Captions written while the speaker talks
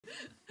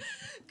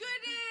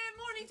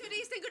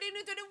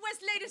Yes,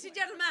 ladies and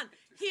gentlemen,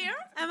 here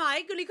am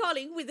I, Gunhild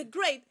Carling, with the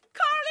great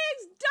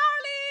Carling's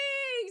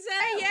Darlings!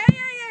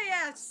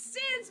 Yeah.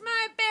 Since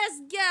my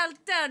best girl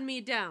turned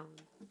me down.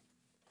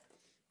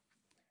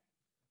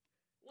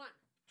 1,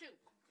 2,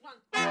 1.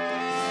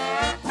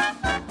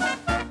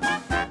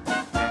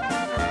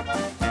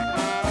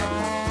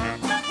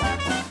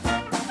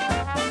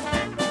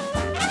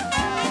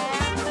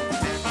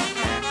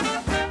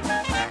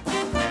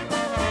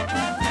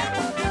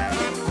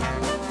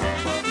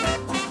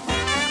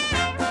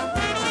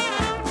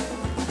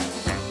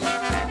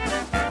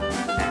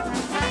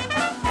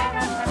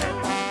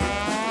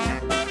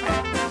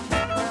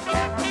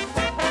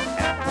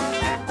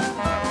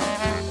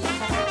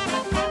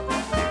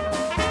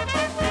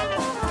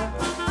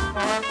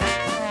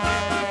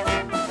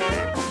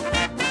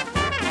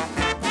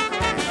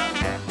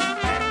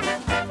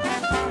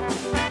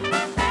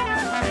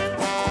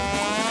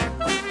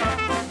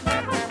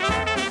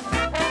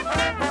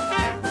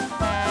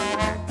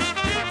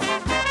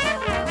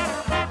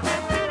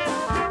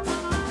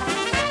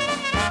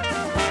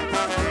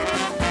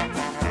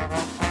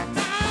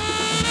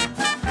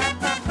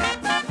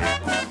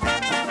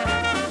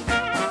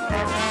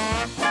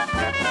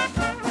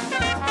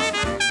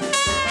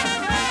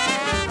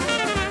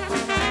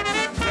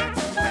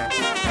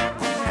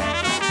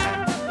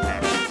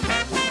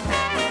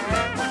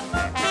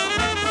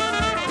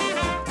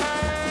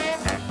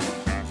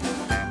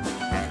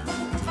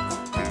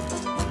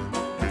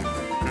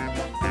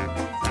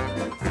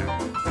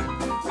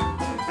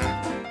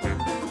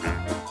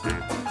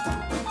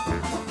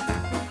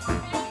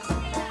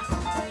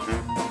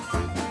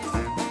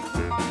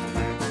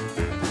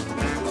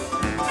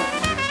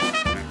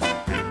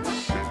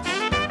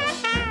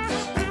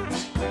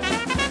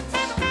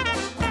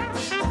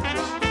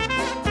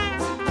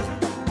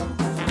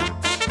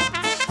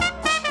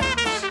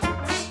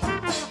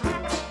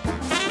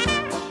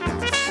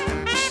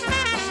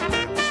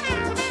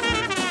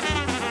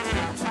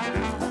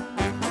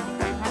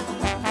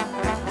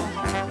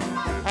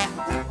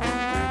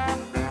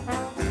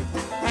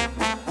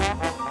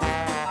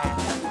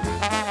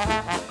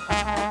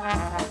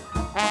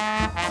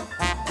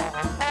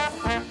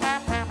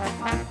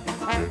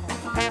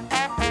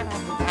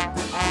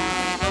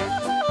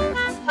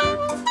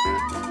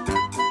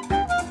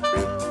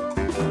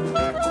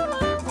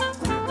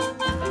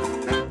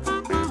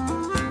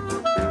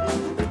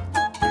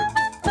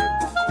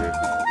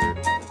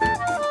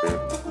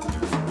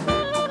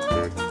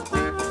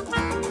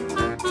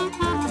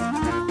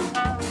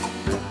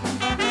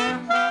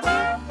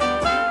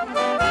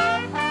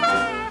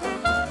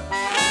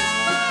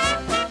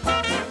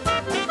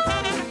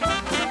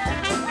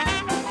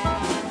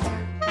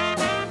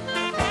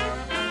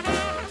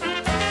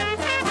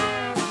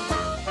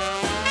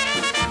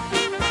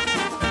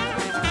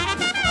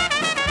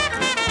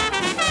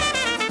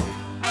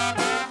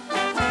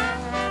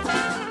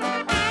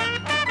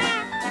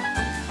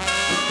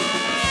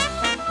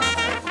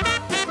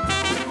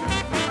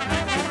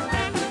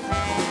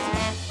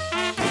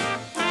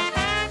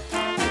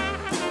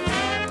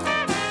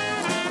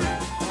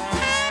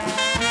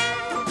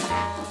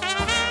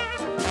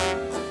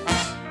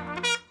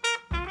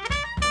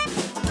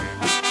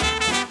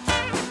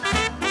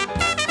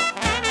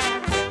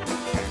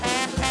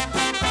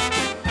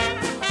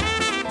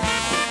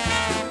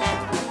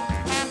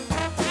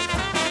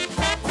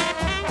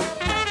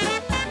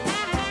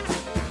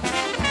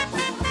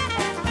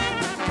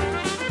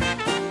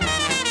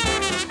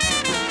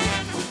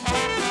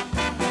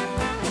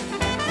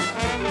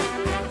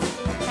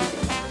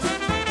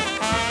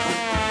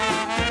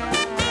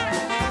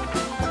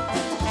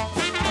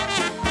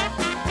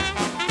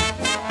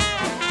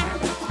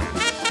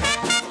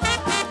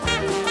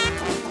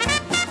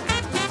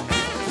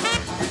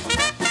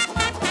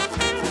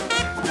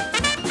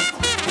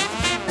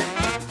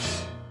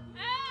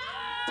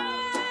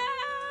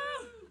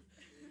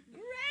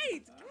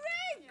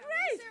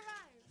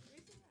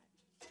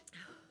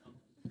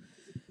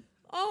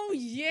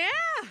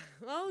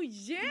 Oh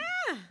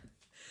yeah!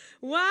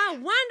 Wow,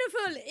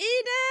 wonderful!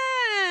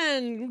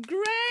 Eden!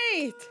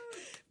 Great!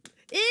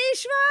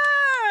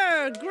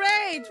 Easwar!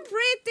 Great!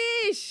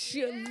 Pritish!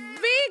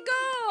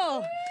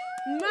 Viggo!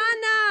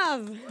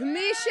 Manav!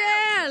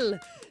 Michelle!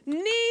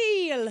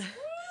 Neil!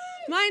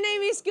 My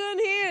name is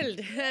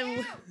Gunhild!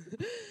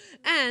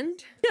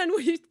 And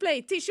we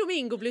play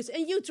Tishomingo Blues,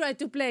 and you try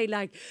to play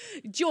like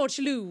George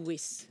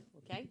Lewis,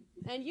 okay?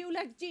 And you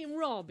like Jim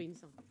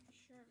Robinson.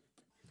 Sure.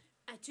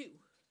 A 2,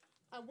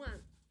 a 1,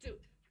 2,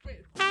 3.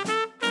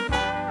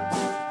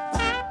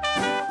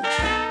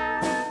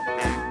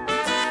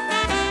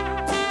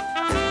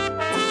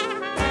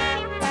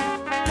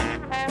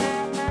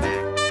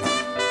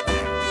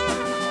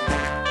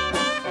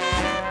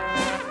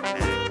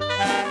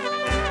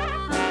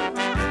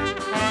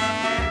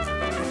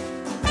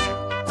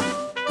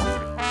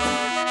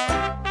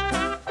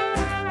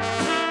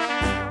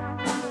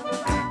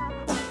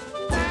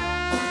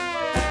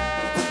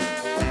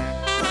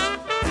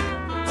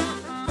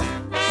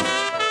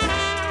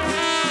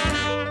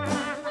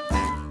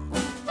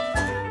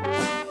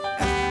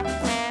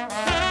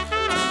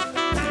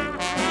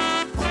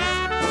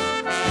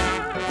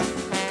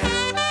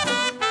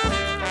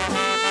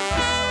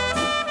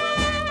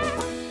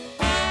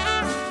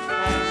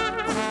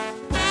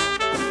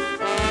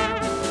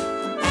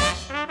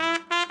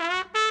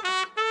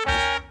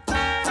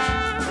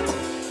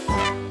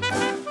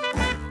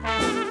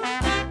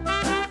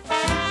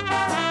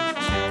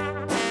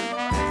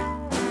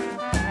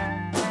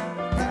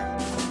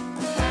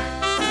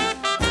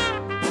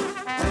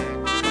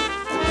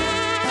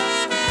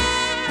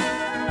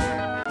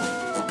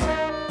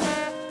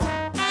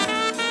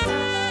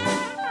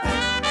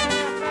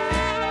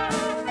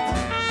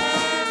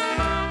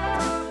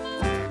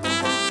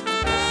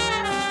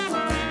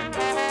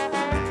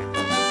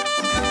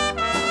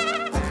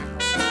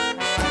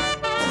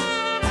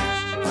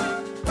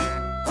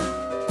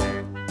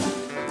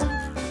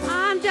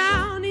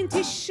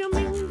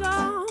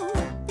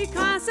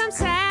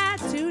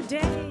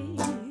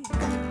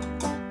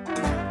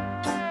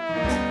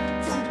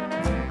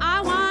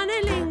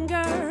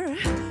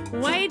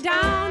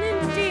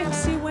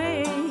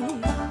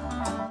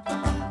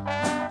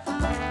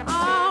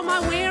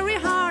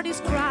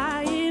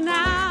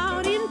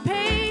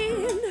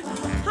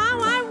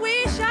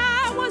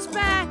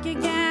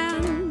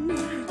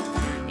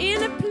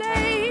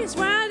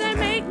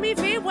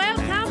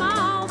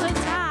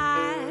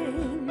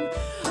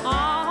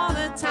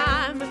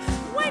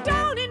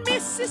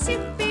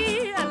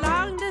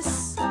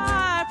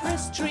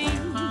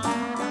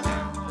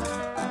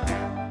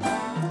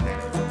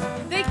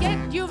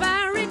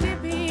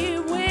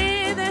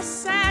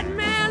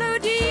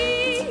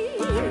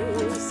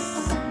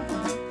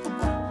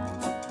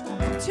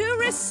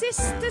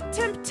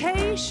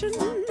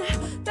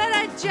 invitation that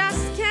I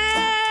just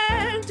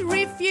can't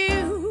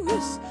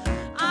refuse.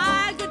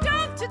 I go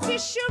down to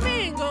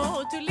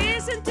Tishomingo to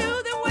listen to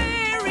the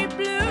weary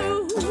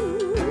blues.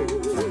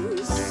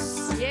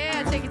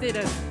 Yeah, take it,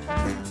 Idun.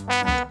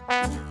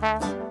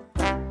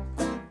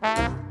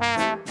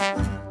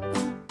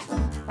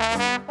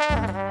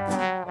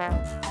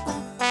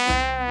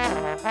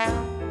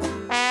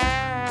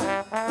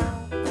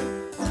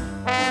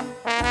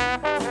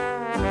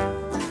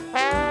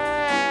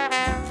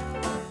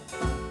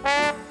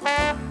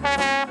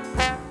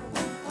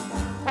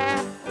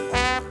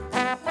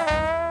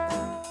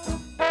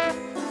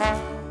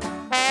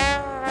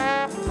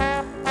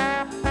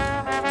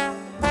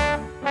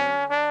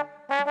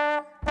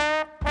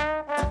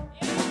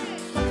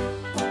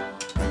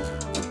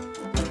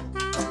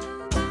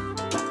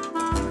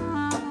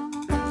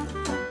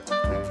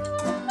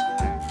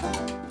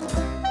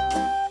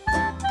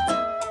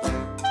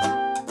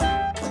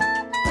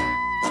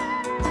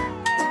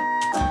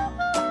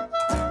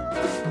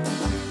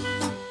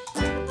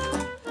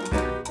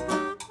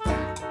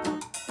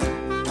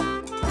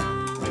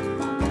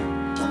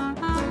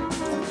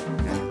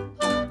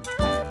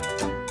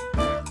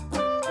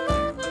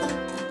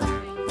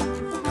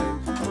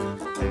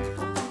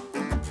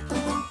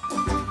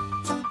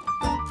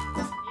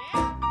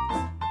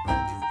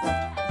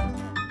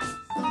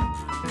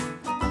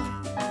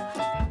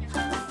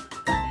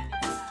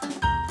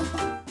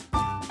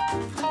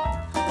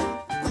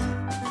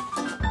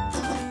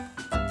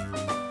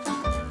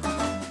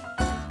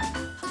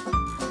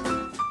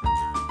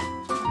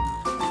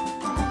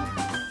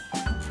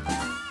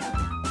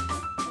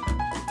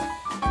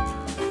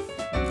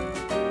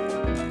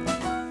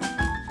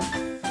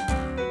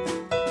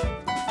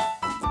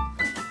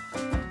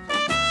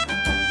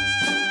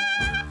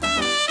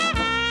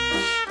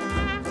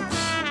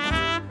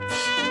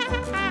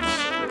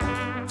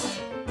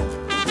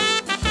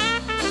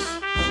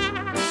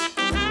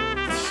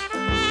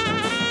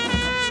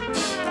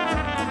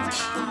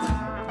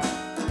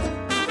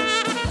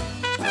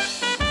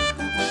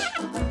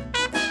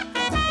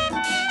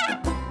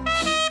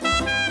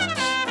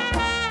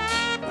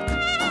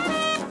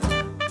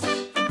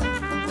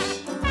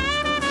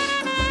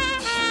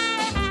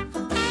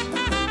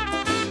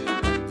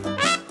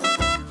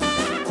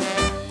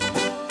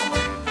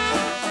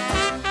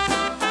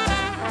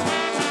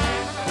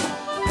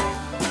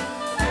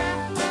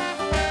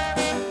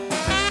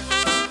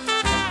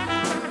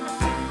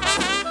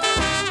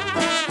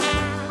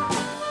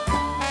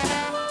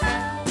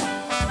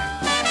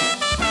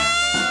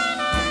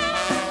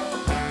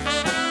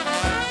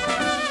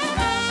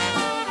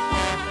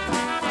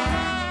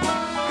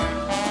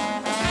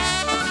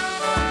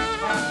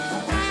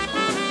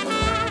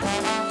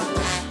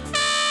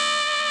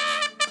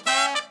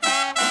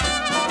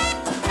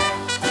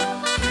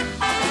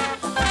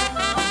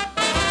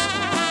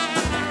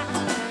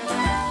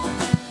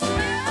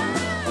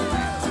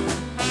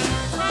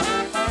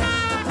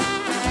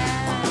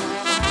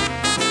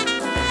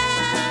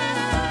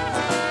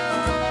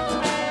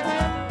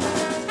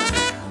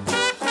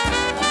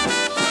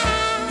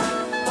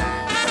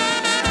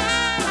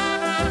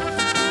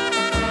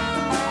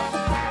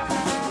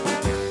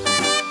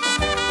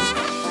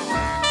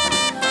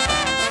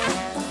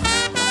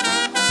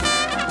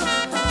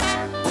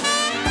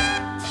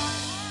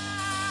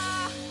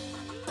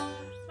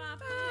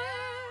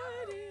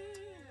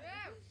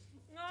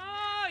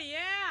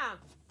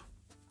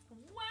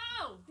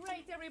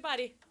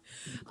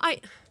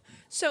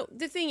 So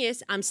the thing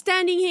is, I'm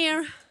standing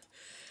here,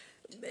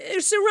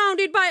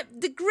 surrounded by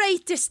the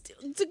greatest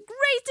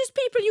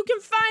people you can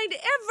find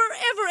ever,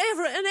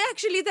 and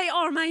actually they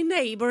are my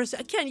neighbors.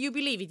 Can you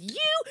believe it?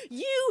 You,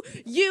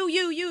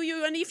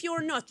 and if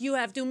you're not, you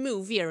have to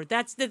move here.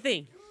 That's the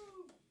thing.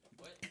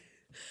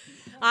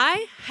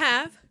 I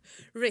have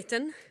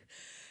written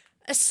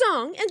a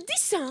song, and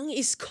this song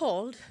is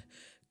called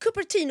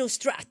Cupertino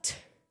Strut.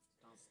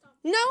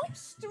 No,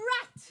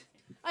 Strut.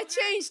 I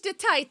changed the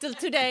title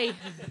today.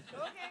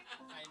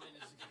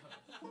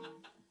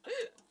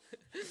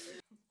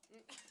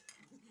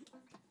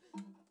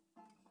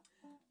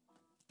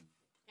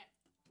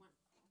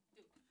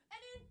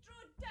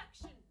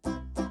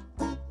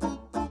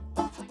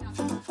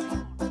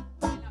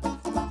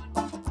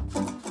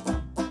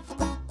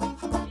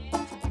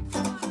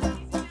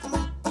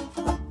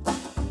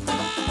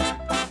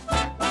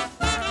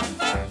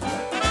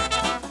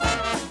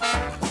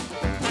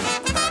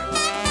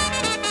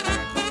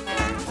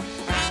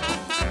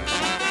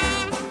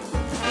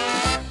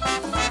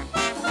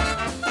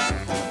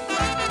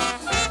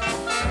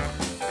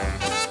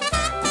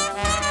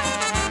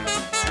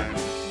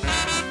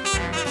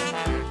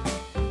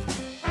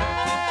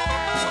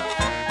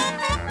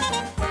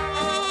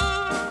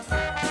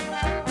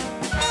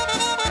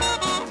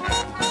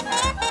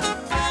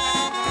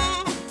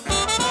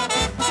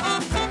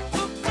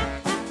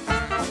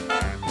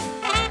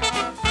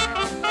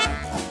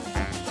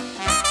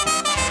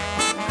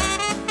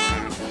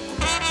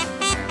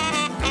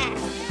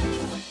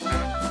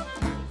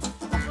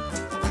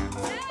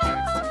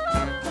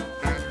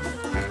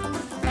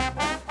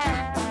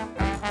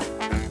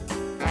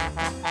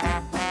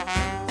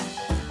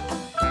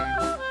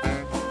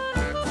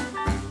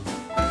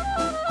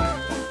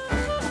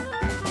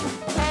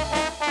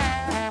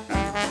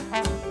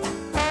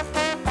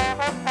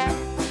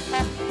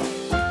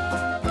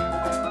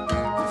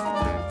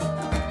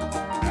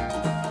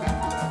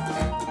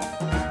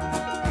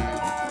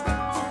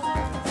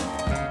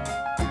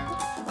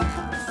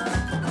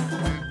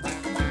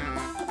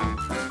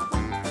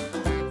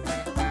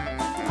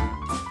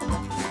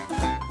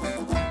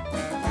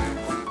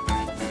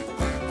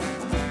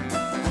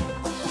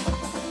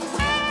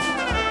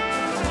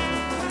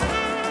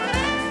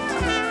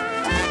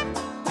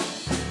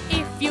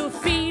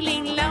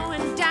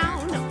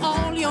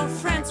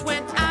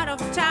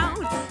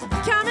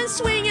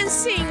 swing and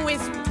sing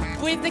with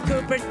the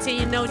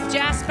Cupertino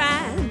Jazz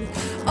Band.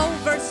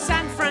 Over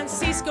San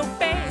Francisco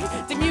Bay,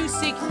 the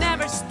music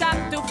never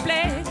stopped to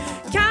play.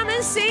 Come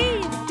and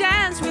see,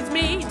 dance with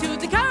me to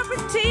the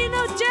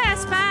Cupertino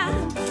Jazz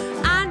Band.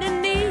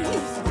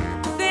 Underneath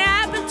the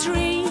apple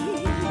tree,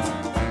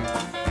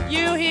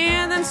 you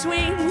hear them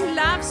swing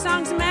love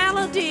songs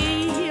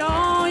melody,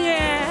 oh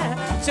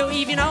yeah. So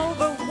even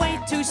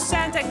overweight to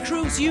Santa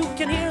Cruz, you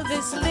can hear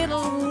this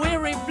little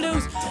weary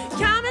blues.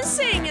 Come and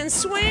sing and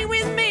swing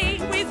with me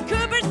with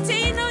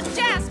Cupertino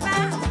Jazz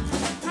Band.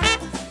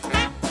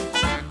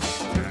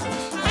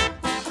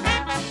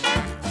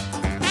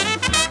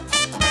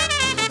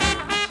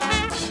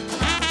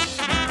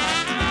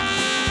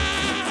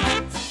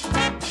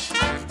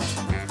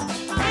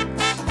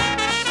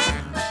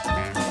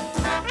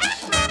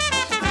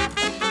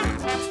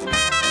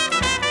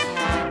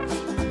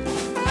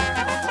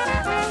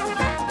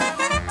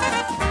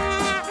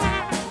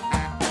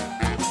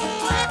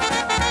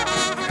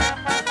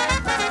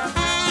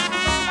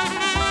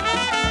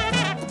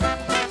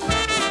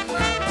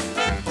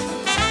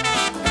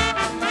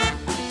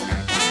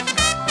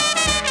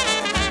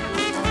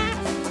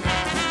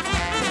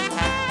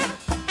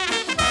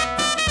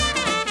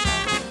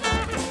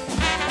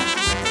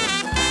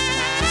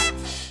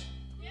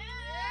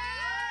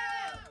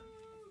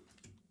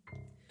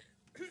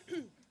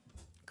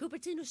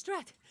 Cupertino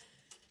Strut.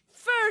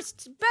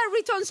 First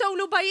baritone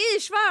solo by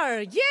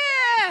Easwar.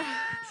 Yeah!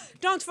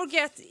 Don't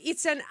forget,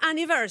 it's an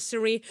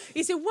anniversary.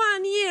 It's a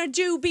 1-year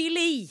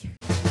jubilee.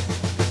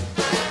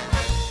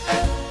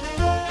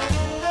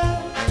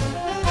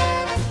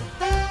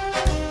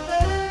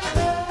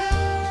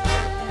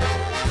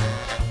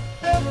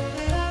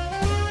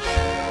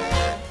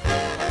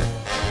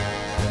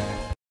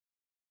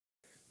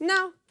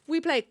 Now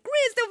we play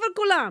Christopher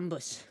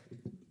Columbus.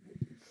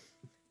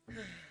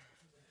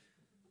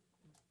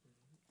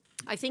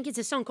 I think it's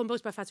a song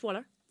composed by Fats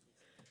Waller.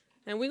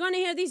 And we're going to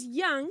hear this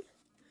young,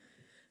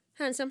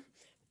 handsome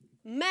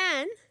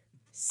man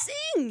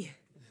sing.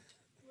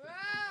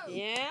 Wow.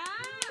 Yeah.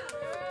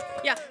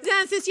 Yeah, the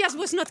enthusiasm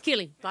was not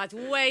killing, but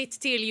wait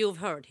till you've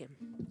heard him.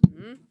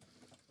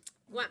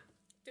 1,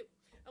 2,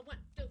 1,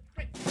 2,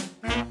 3.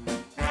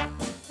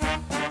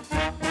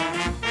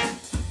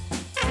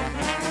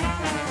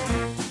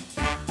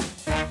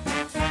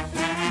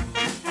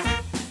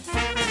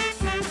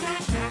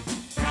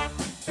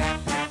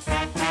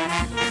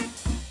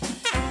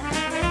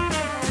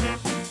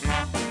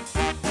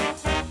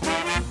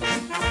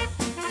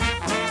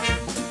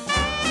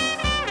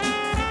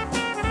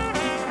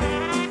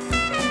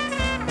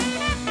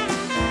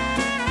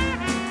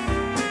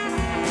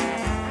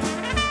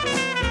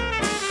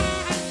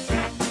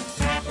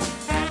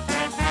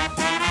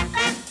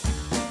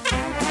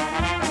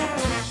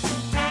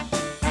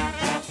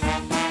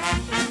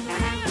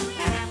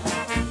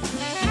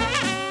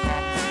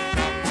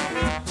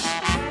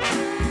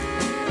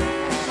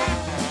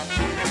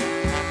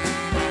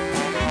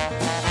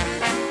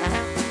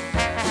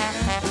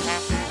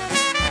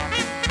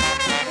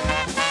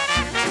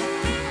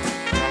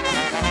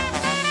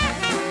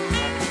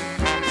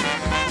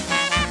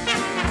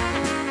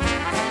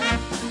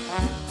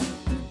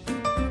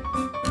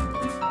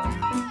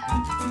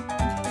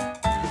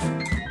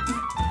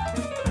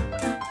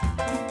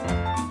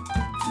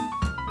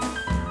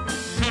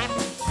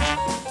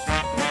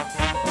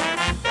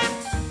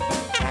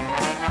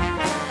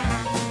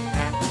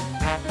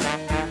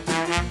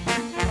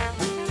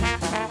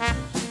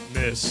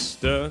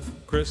 Mr.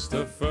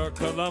 Christopher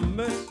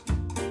Columbus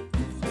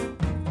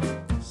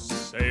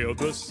sailed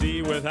the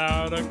sea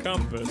without a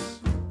compass.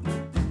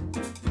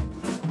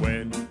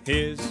 When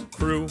his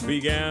crew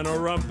began a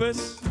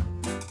rumpus,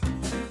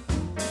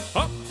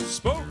 up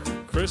spoke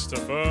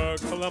Christopher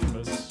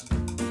Columbus.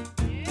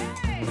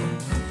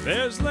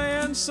 There's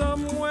land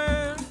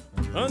somewhere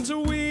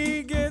until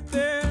we get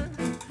there.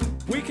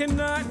 We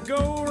cannot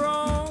go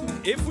wrong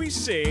if we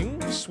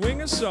swing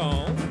a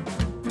song.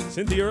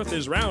 Since the earth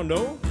is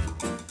round-o,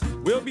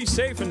 we'll be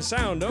safe and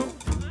sound-o.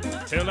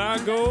 Till our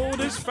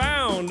gold is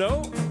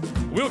found-o,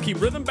 we'll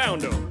keep rhythm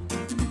bound-o.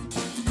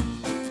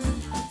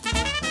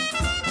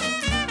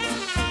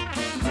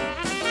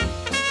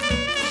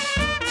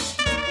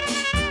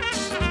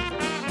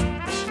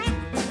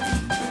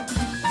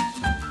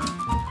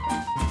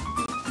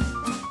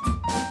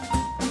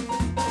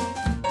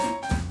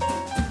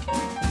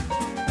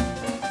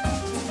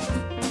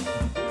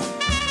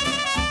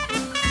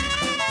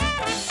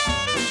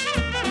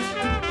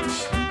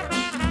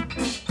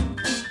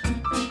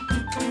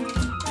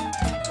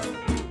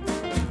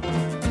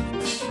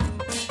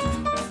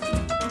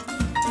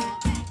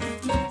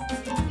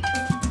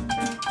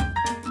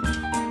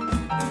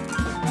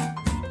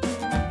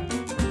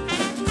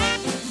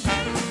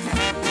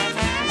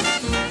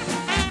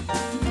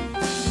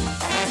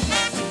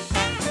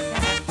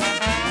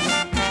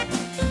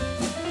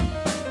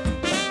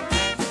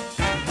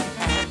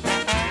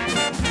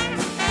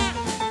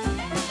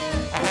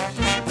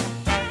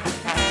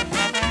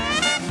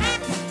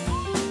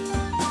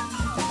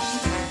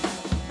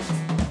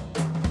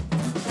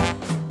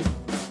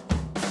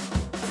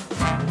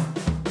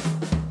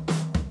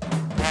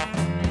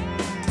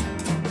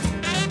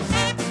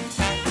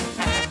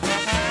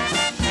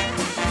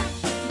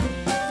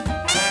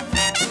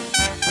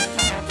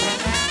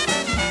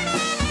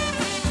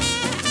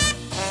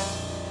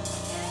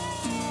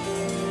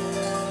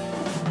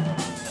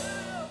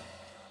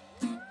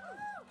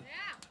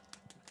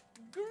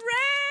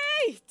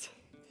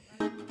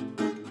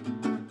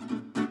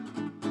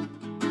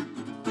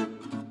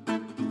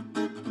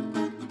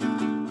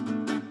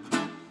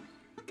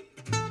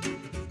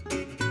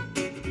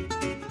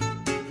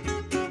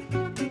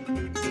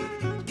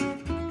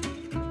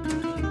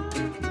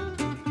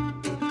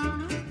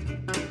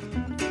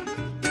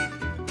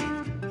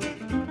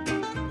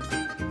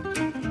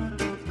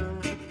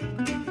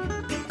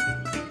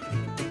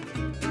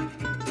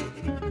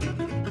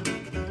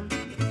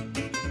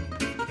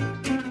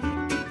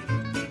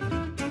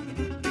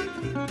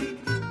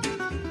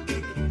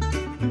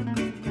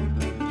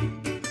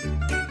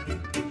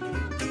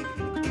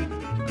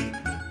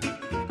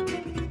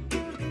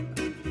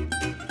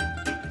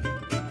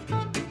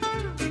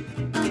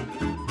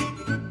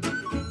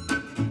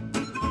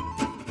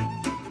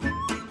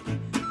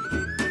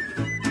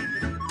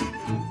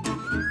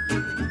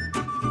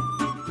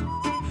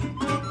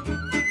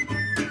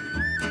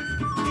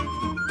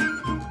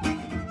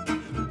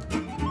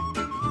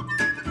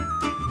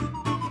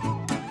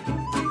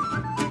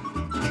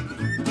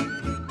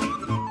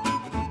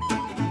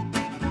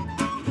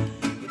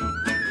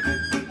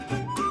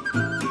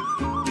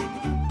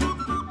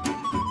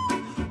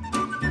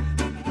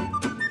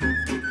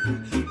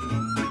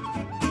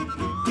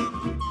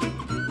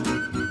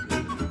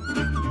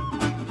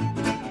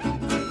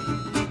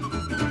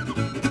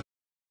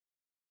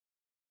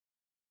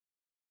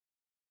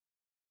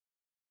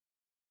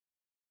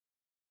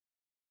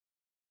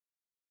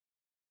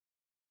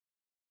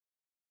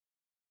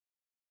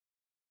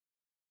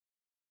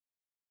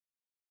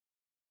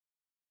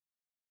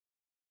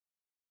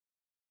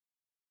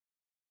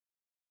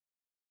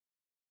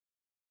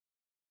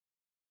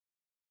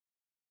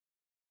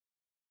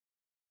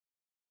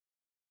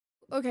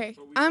 Okay,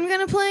 I'm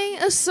gonna play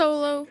a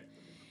solo.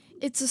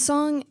 It's a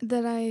song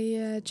that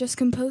I just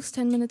composed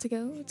 10 minutes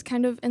ago. It's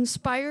kind of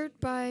inspired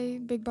by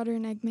Big Butter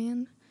and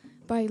Eggman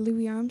by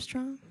Louis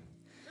Armstrong.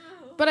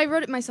 But I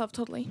wrote it myself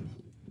totally.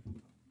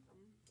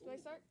 Do I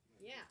start?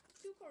 Yeah,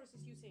 2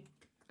 choruses you sing.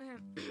 Okay.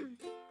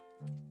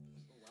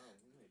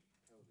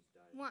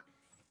 1,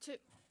 2.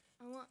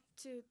 1,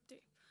 2, 3.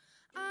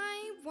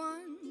 I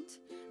want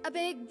a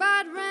big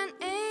butter and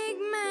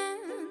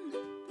Eggman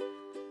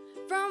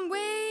from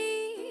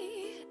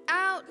way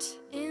out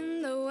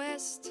in the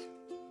west.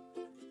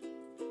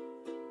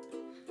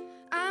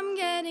 I'm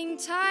getting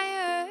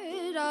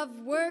tired of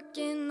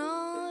working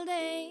all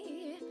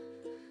day.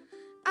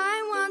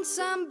 I want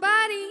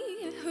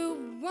somebody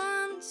who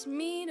wants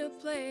me to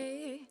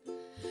play.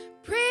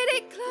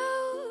 Pretty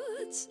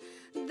clothes,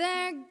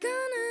 they're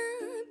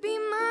gonna be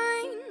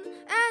mine.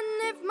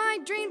 And if my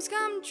dreams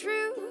come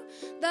true,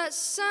 the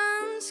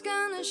sun's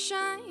gonna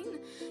shine.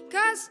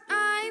 'Cause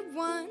I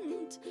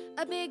want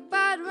a big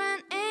butter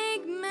and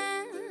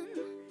Eggman,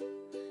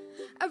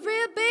 a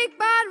real big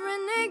butter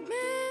and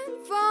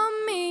Eggman for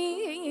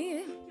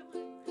me.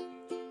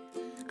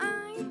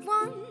 I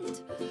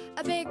want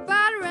a big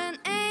butter and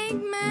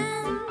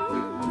Eggman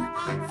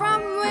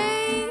from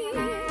way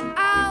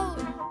out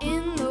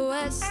in the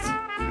west.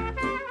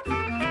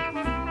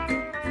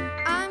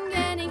 I'm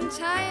getting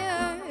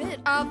tired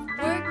of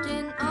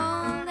working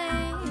all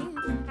day.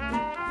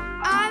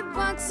 I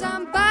want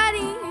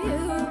somebody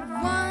who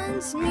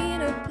wants me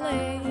to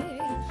play.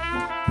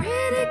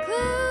 Pretty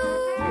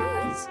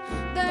clothes,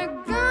 they're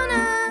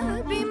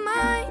gonna be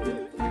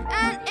mine.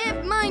 And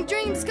if my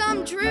dreams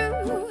come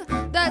true,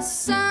 the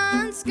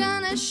sun's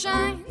gonna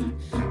shine.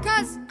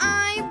 'Cause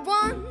I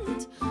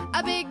want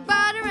a big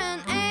butter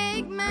and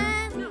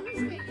Eggman,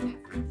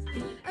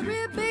 a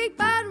real big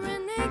butter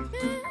and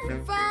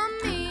Eggman for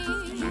me.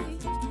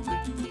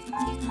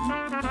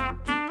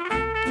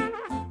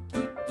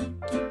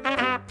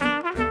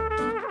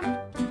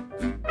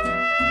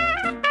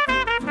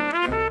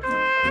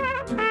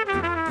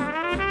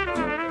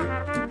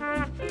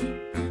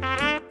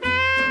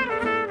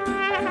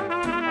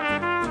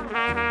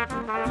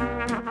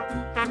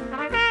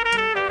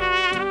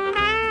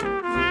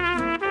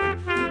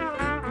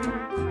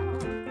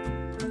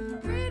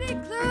 Pretty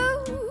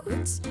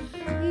clothes,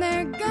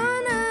 they're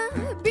gonna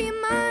be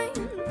mine.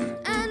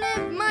 And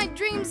if my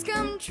dreams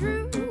come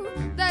true,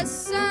 the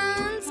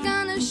sun's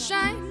gonna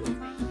shine.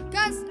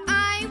 'Cause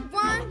I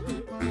want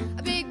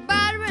a big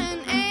butter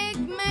and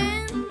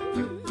Eggman,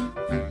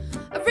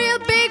 a real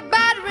big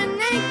butter and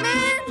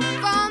Eggman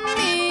for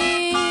me.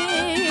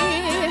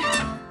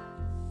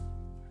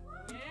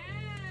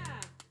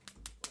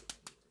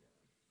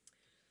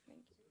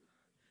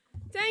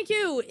 Thank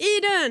you,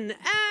 Idun,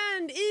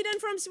 and Idun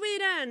from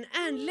Sweden.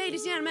 And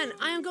ladies and gentlemen,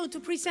 I am going to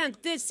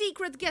present the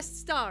secret guest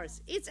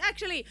stars. It's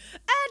actually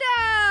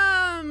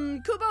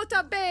Adam,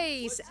 Kubota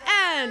bass,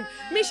 and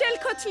Michelle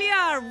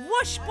Kotlyar,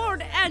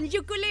 washboard and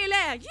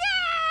ukulele.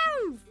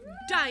 Yeah!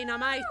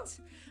 Dynamite,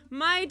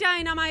 my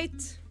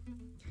dynamite.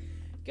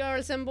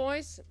 Girls and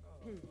boys,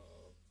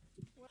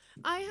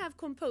 I have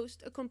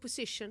composed a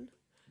composition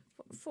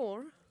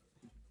for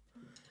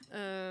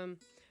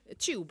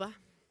tuba.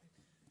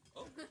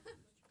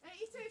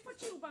 It's for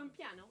tuba and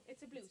piano.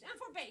 It's a blues. And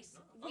for bass.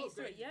 These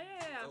three.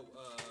 Yeah.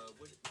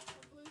 Which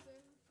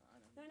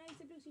No,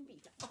 it's a blues in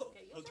beat. Oh,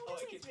 Okay. okay. Oh, I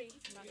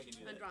can do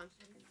And that. drums.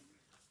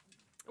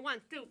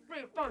 1, 2,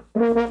 3, 4.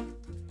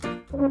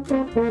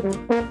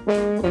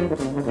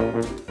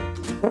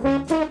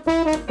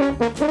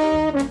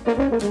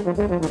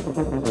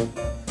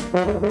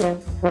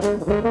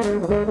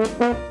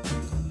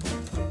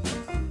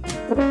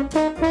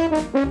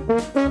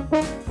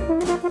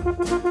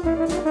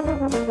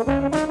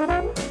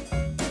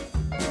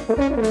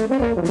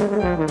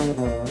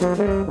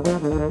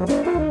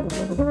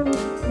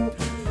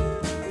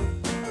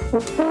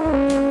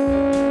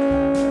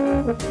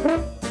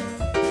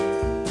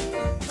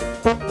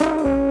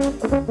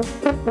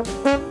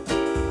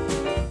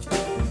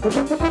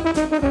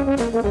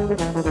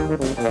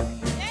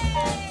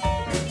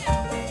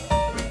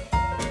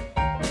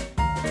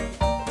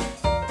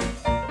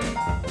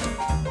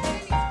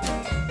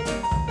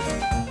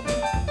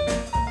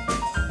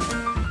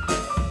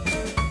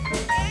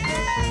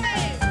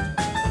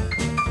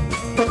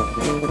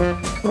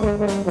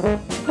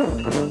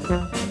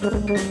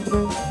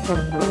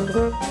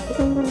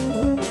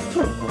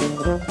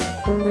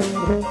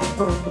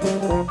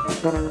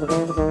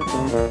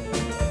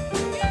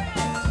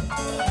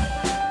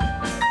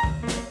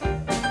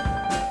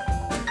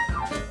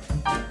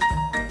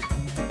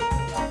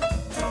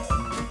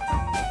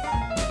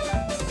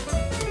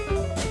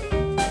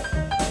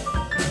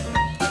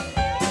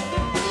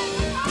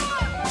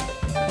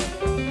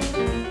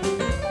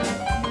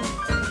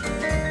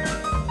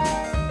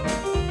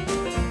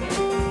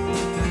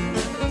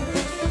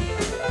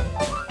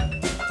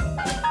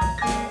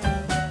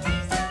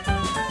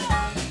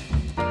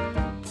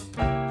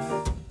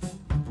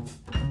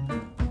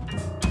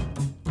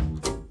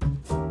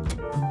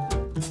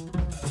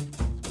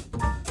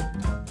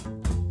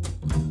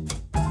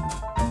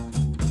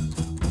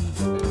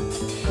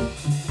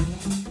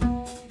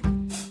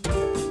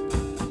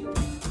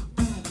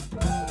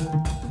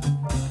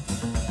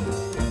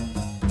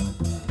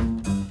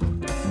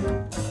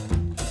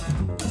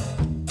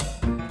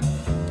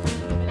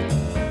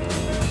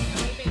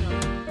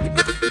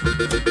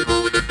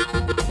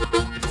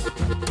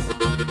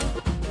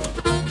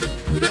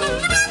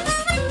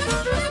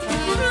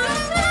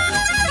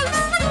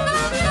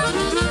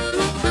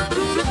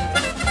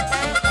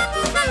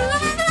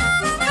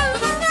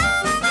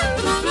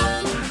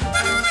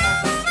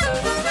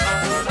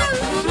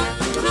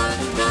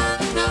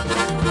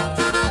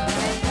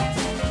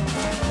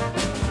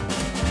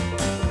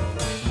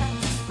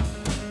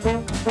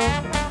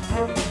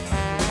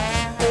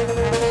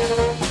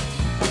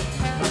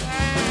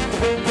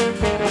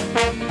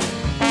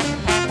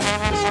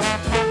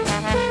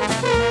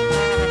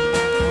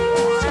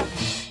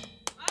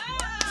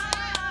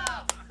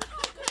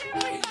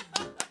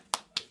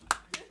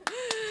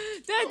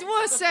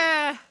 was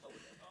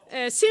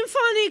a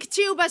symphonic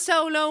tuba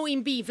solo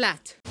in B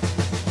flat.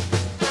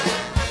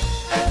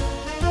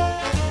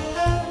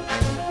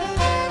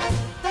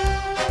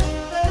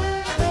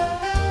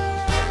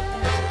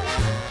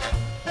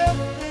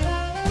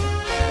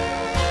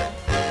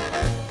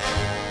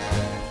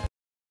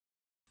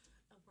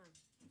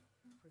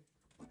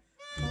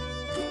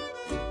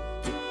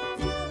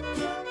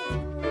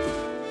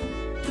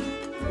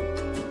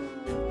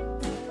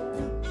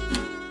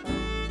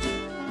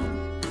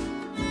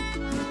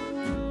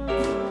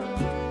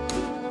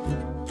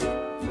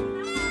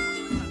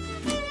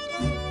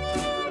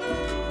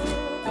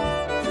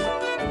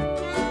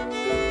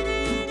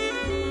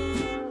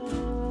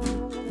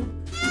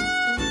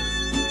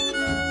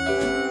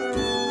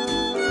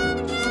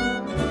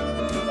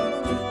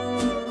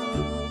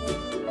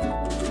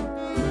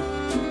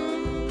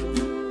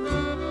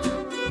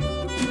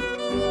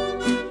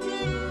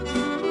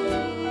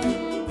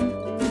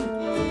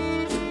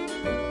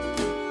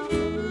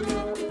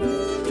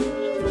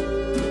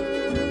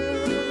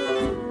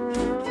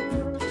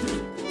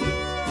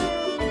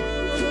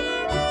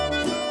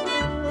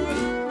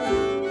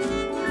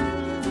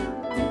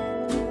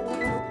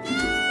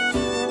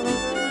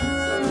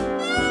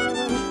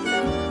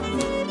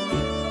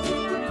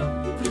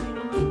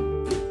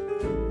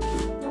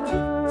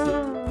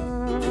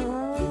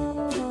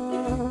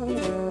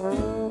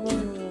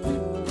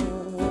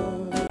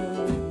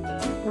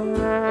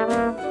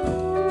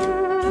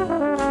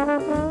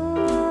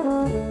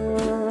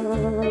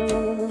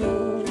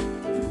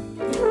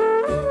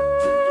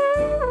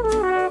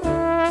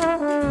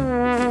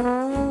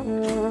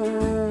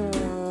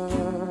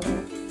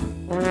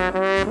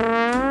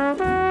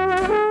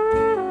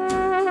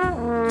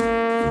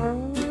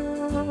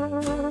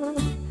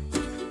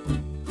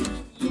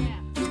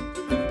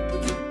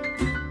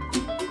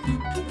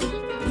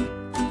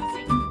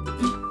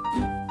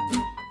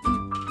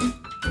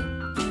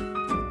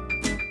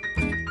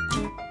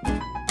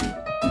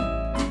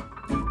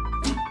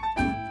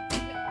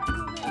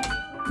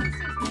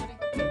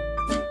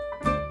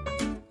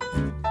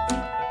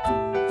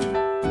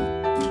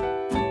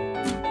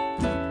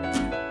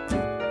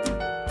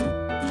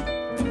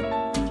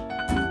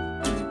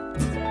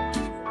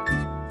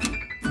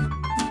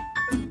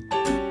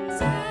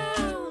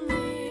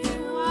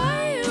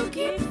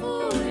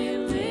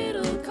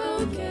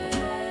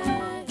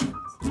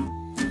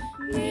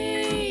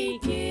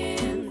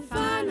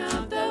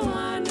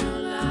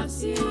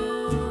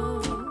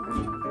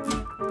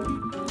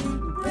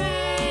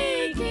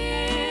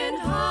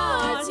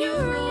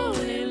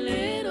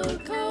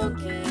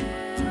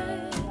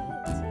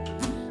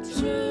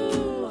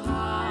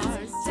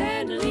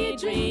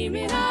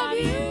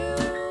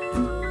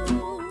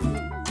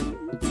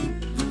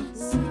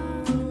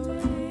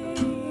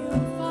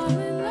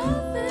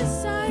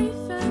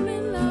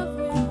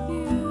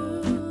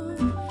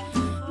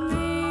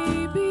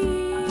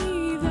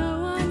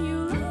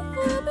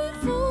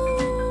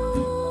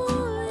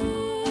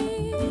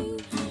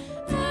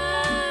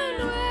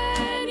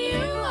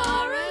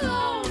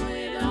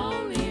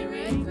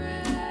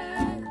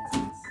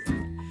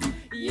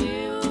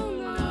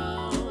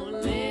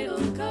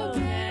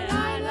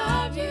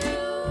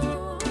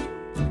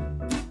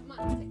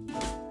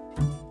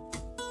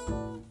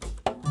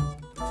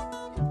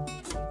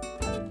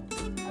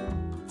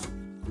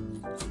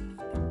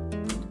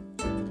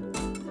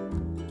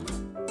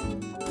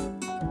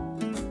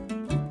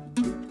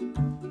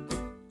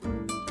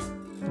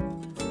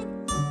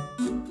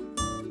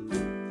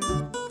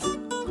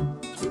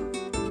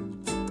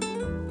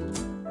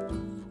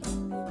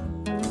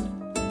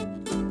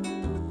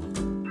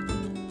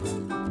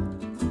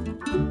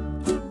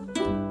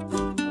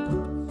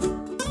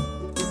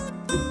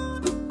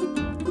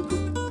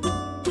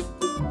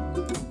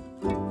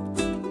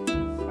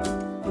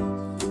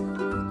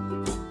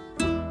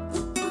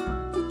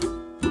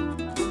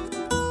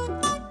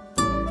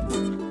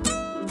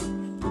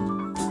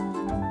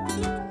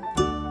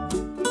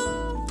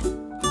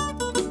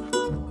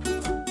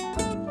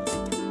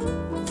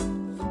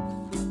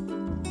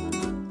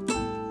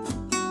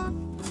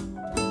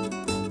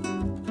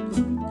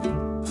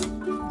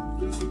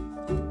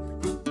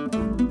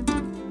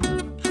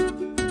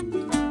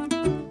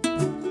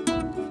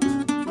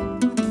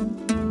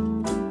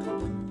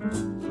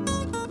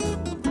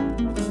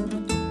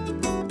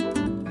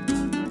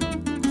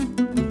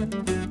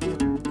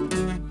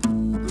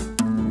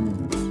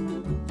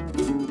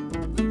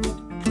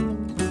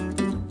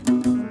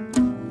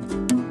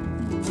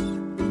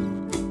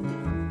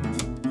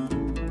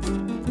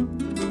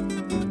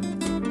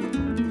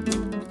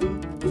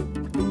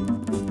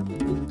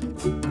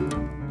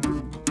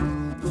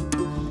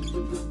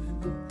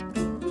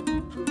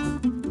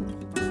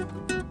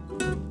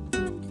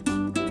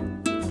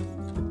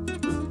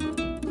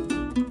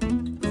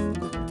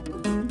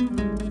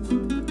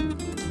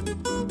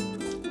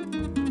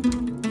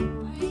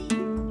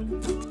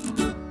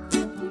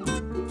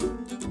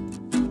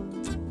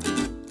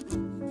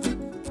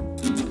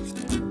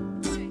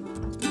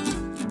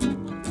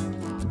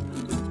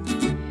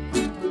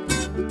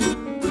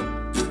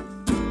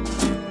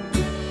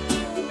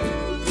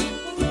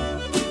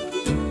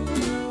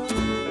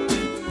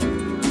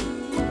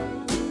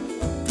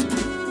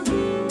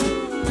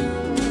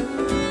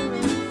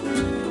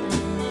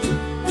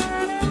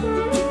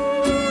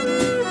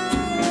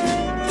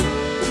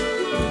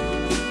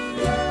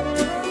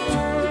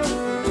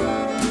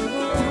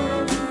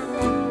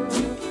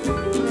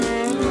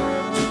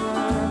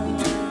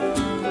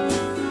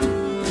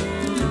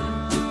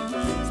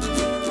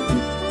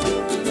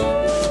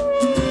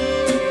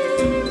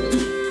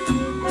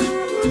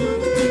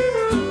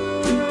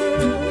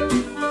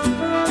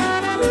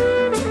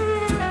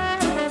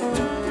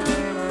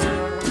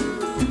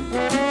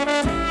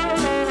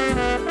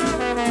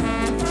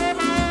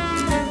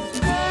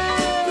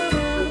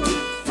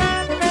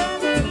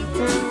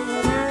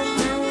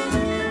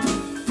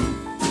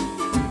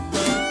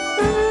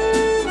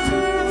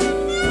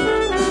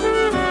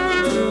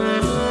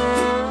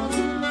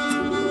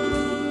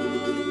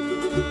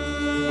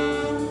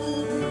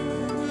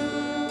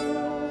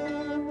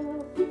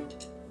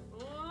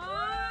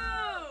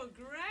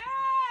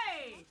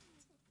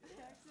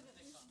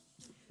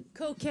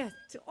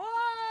 Coquette.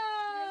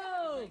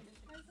 Oh!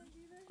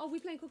 Are we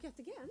playing Coquette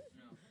again?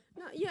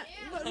 No, yeah,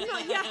 well, no,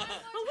 yeah.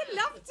 I would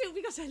love to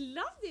because I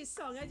love this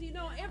song. And you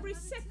know, every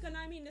second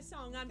I'm in the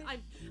song,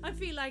 I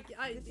feel like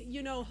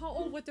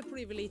what a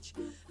privilege,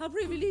 how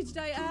privileged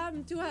I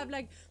am to have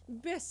like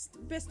best,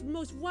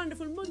 most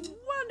wonderful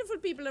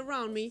people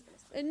around me,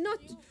 and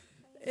not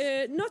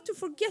to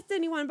forget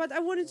anyone. But I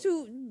wanted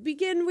to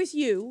begin with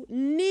you,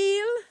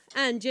 Neil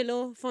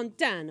Angelo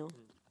Fontano.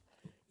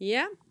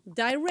 Yeah,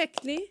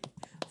 directly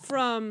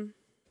from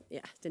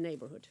the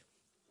neighborhood.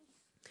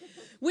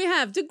 We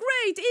have the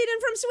great Idun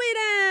from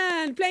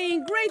Sweden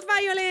playing great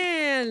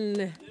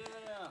violin.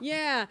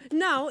 Yeah.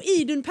 Now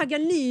Idun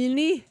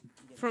Paganini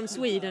from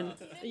Sweden.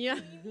 Yeah.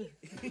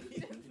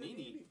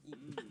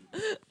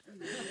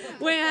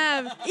 We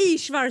have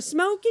Easwar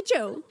Smoky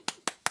Joe.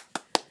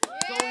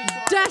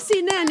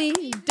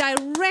 Dasineni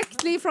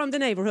directly from the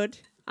neighborhood.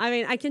 I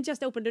mean, I can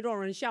just open the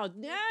door and shout,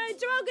 Smoky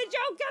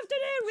Joe, come to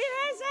the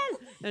rehearsal!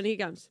 And he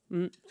comes.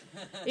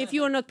 If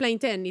you are not playing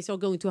tennis or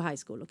going to high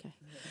school, okay.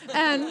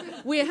 And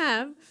we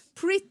have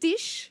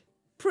Pritish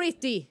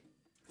Budhrani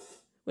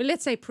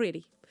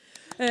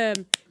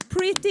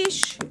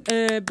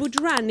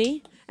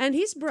and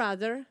his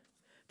brother,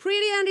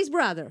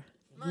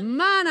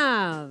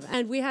 Manav.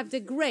 And we have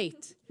the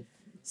great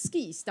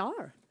ski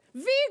star,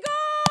 Viggo!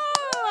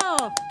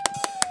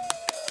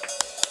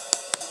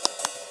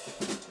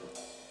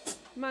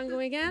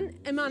 Manav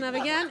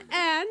again,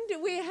 and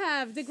we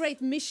have the great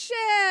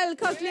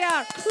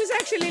Kotlyar, who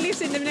actually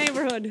lives in the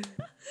neighborhood.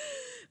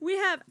 We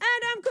have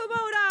Adam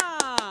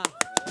Kubota.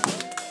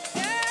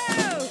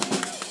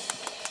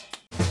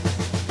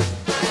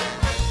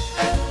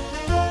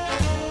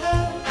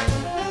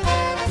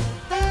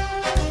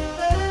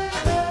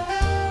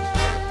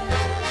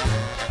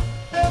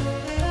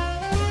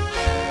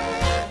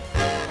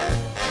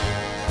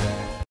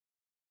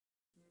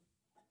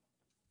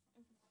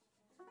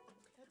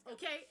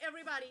 Okay,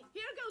 everybody,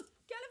 here goes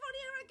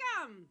California, here I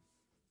come.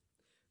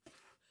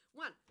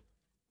 1,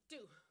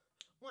 2,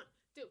 1,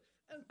 2.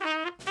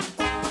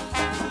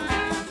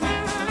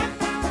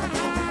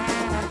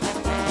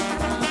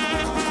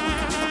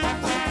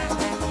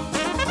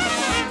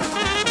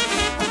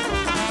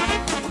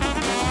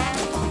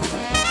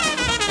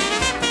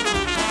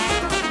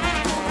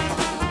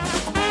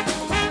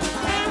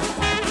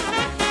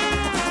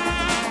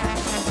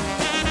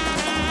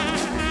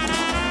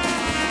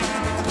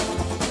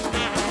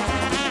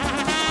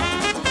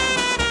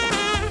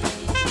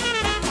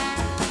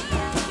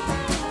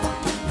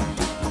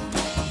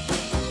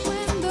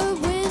 When the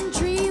wind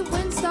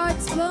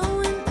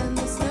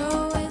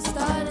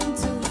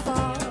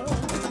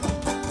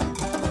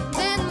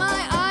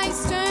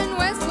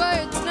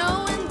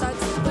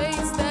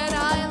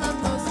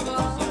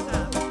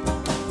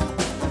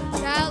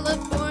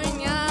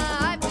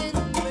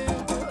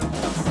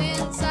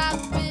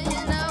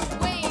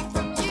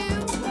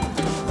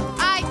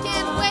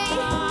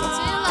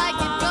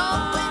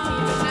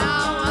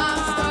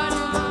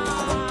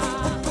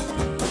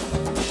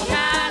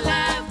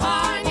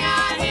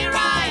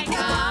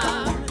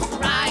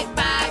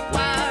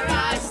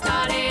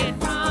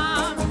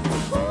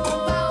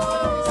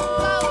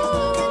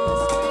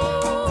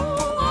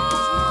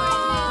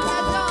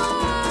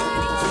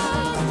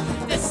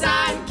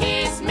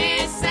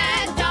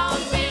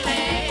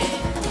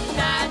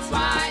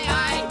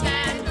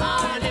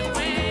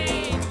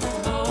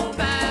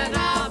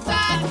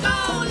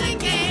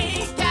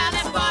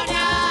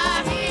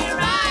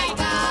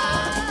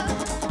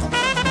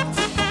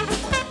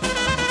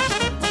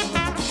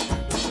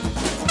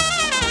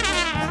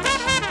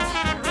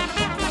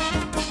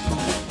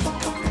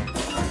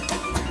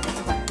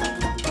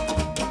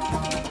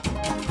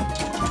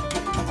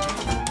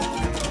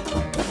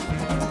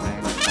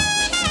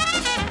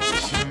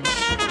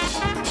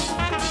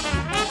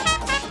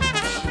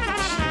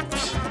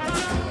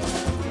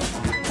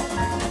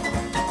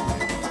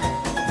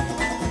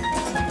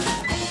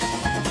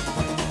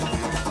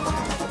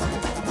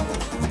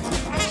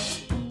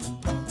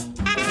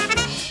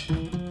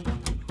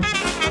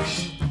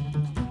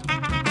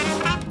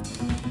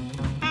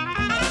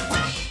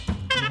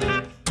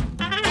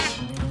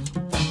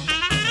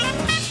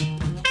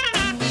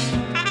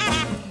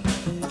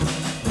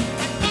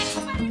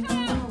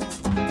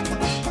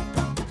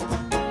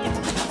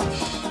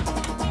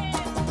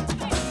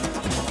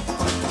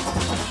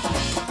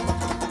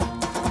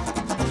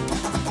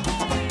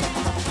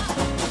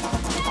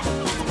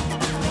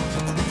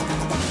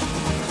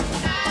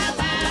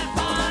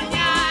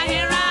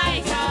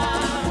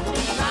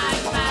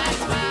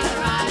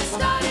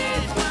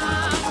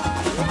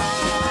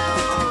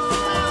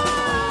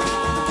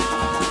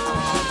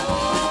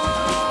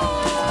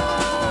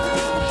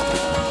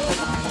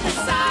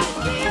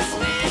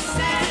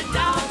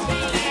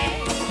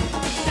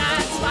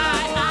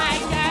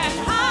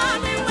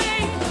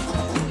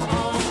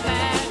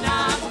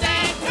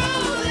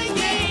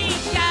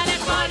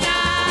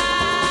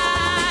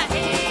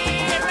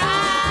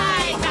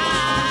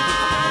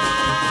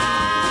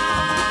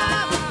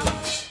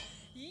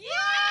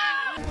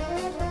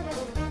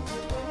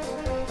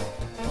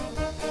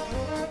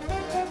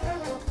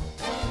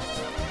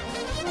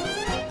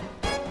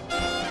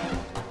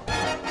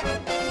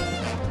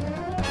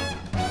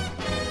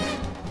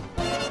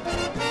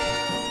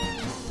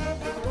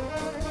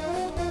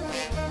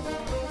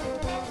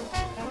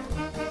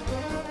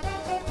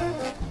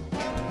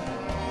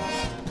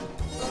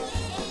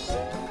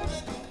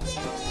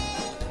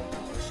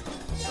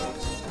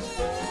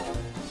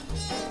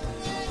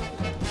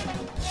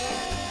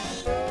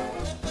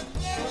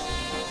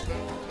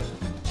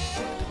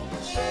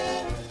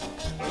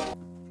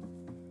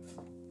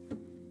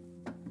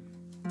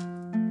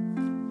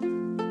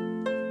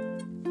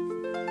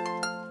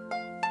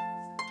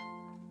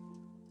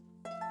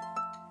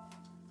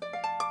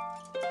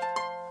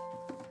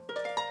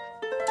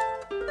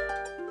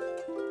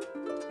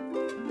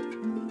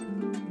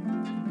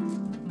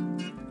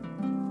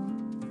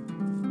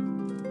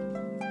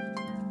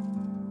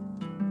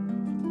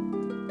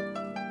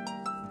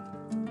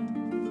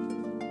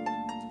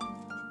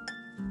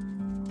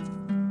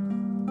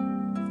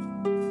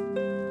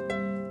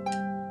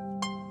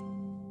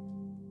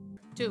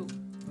 2,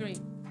 3,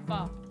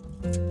 4.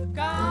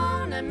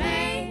 Gonna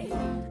make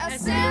a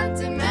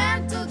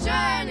sentimental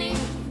journey.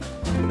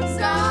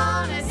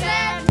 Gonna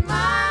set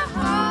my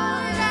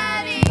heart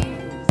at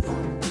ease.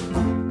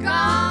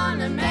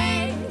 Gonna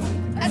make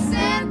a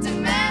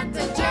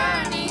sentimental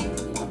journey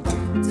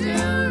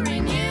to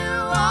renew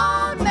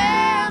all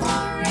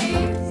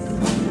memories.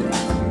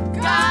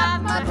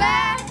 Got my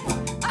bag,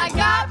 I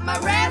got my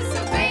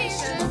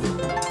reservation.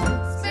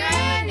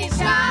 Spend each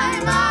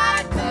time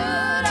I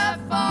could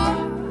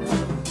afford.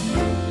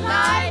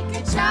 Like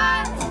a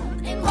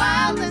child in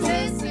wild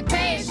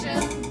anticipation.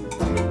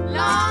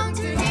 Long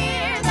to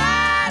hear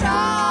that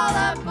all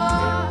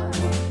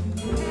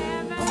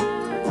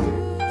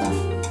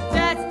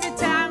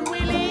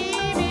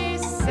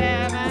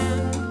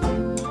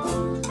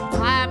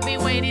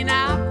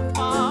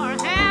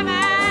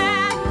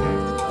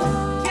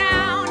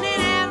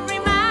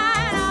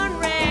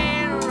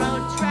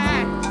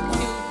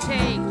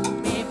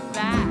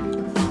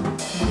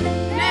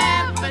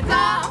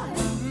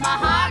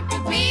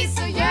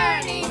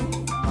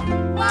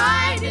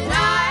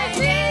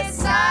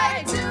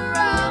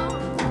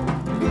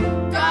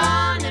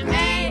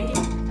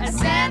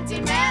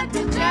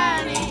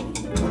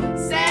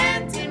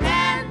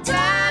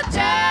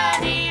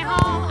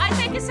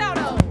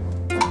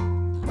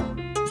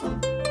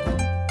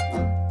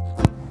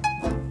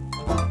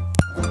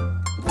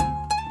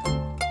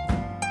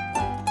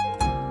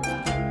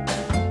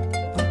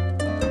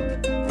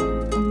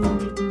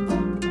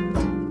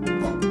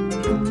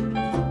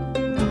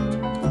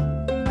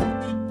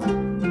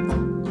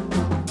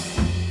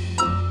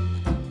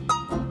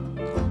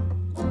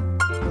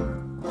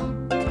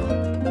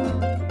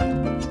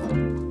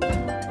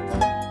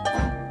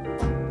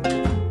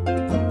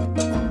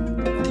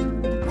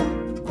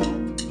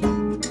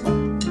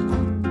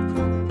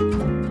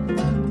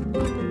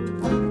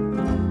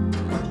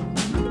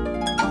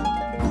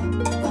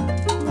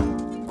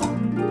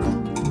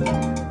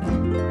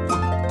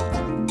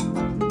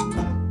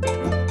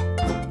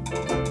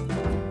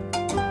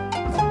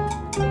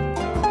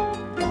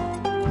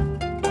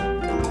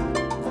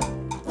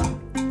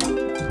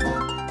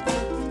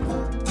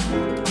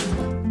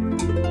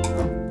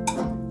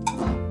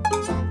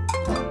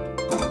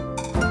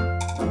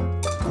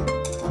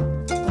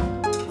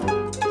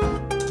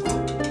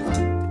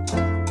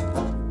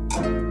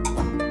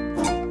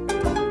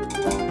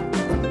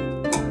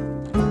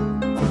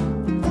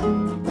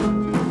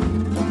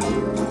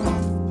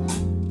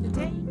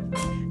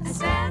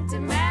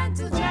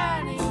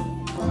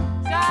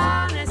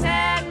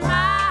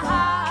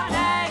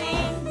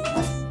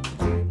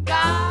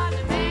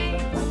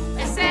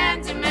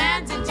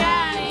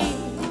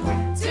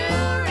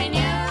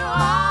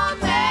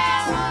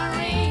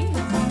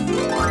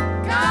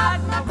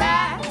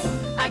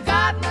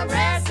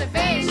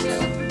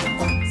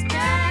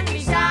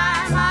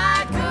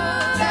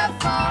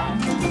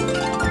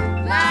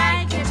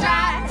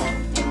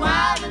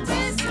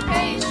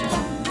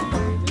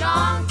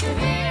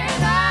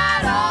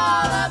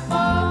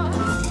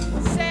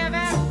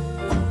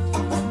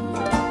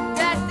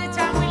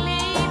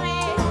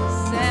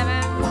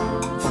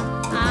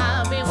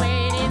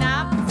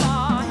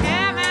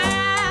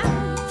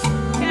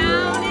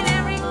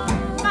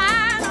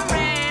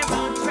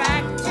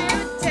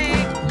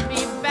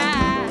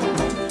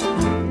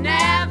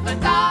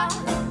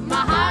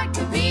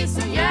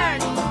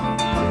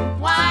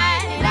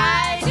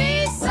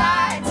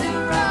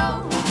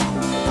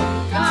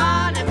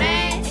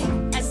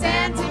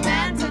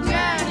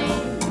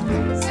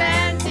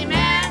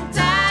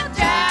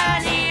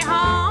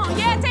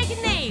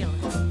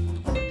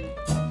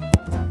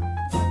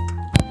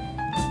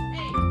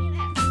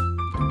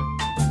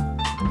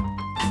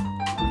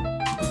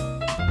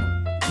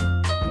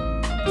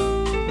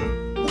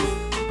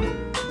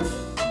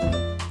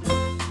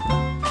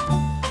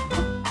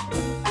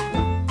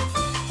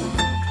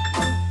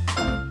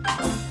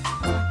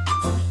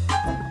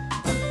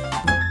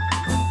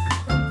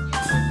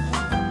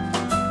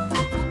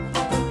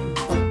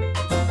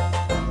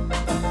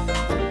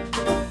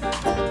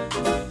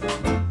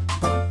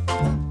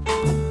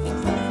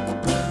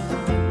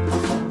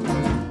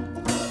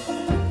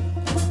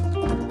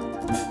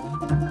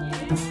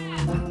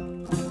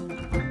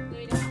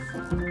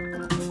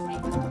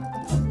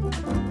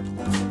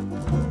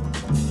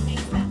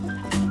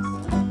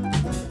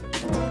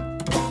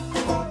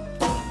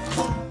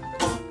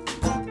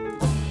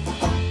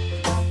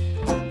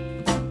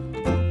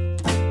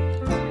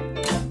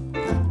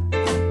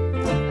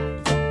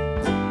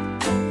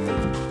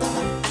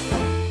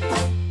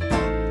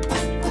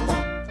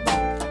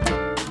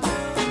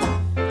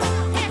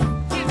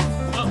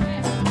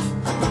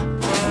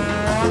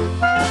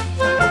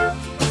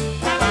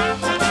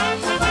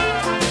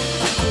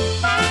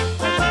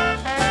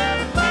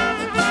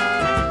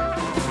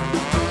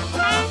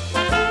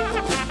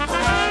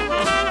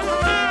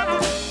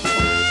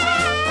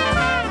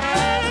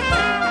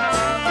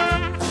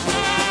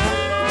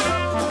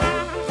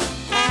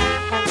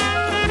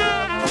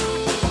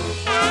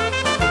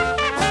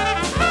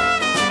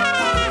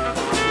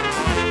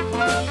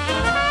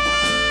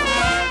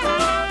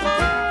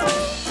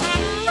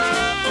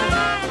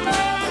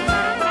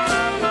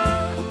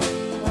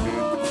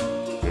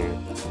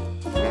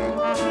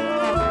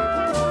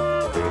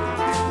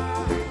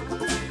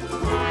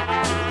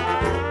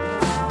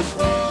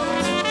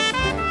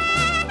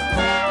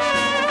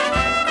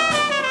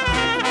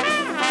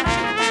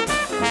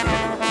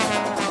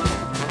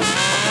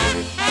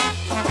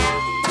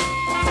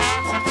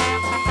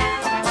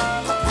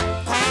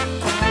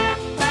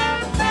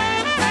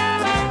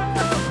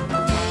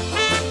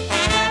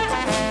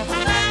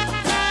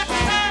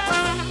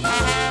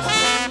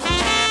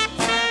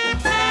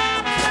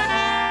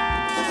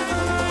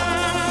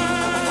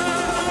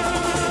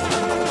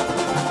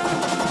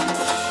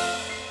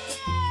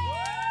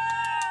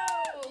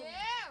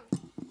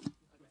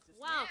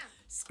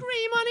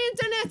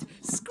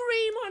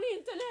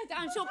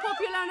I'm so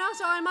popular now,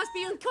 so I must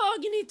be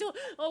incognito.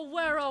 Oh,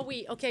 where are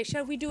we? Okay,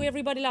 shall we do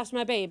Everybody Loves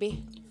My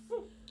Baby?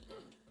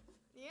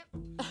 Yep.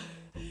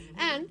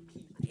 And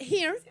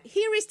here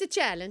is the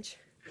challenge.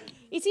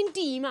 It's in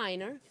D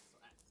minor.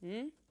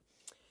 Yeah.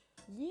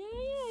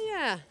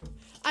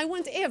 I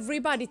want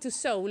everybody to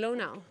solo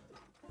now.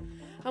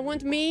 I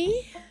want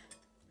me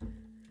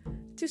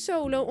to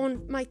solo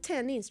on my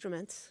 10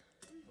 instruments.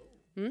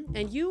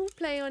 And you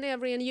play on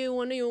every, and you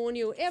on you, and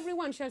you.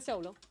 Everyone shall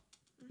solo.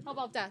 How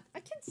about that?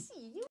 I can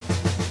see you.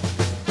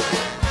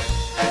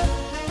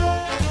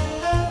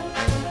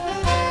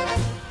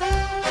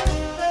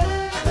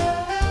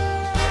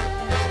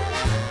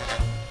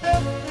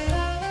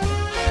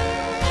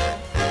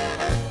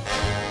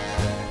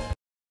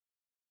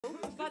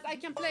 But I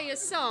can play a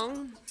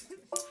song.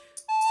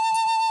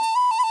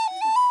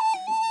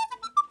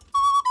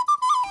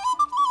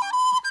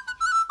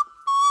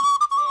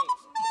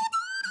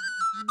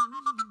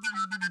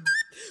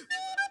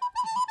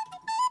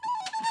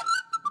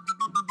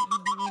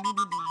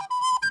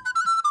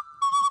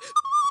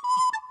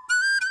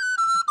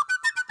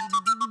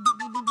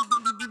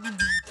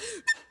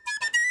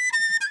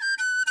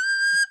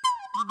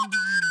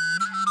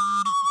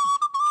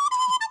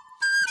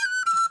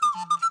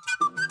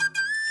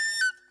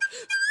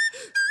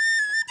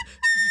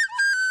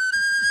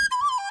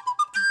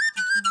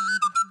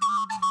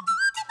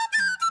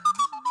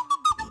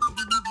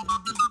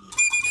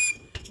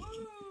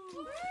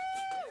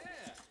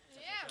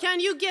 Can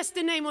you guess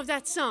the name of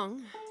that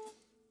song?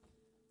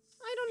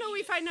 I don't know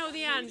if I know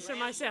the answer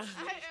myself.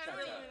 I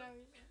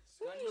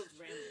don't even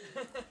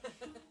know.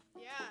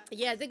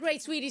 Yeah, the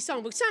Great Swedish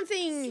Songbook.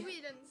 Something.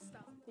 Sweden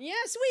stomp.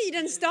 Yeah,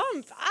 Sweden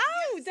Stomp.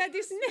 Oh, that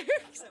is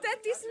next.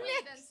 That is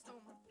next.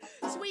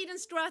 Sweden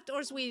Strut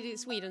or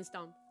Sweden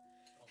Stomp.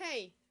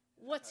 Hey,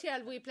 what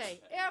shall we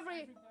play?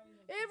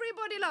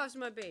 Everybody Loves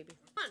My Baby.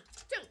 1,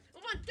 2,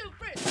 1, 2,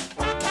 3.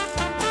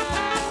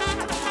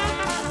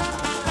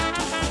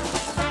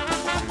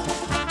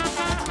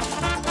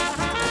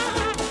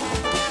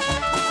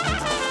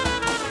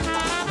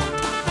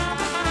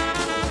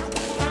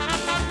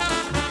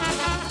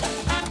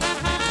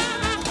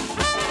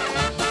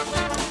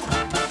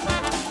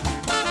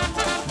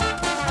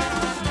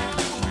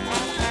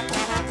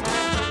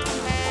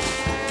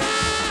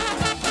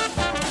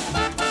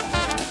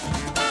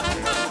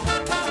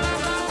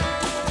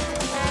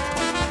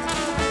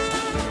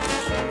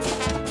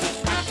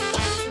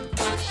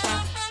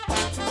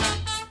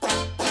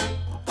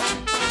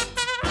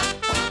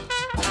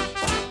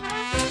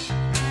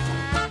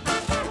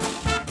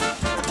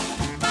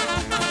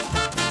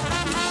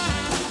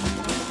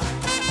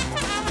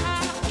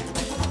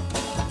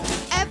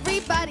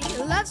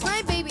 Loves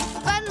my baby,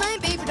 but my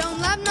baby don't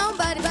love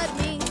nobody but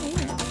me.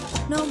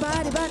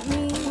 Nobody but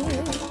me.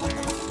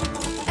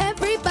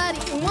 Everybody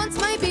wants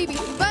my baby,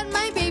 but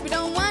my baby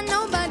don't want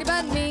nobody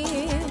but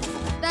me.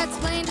 That's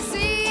plain to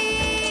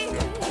see.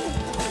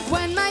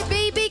 When my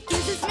baby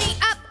kisses me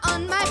up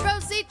on my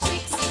rosy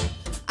cheeks,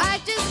 I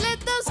just let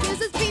those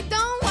kisses be.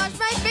 Don't wash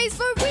my face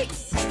for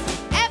weeks.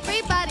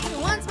 Everybody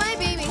wants my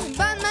baby,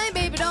 but my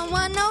baby don't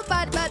want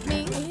nobody but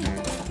me.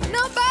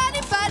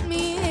 Nobody but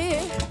me.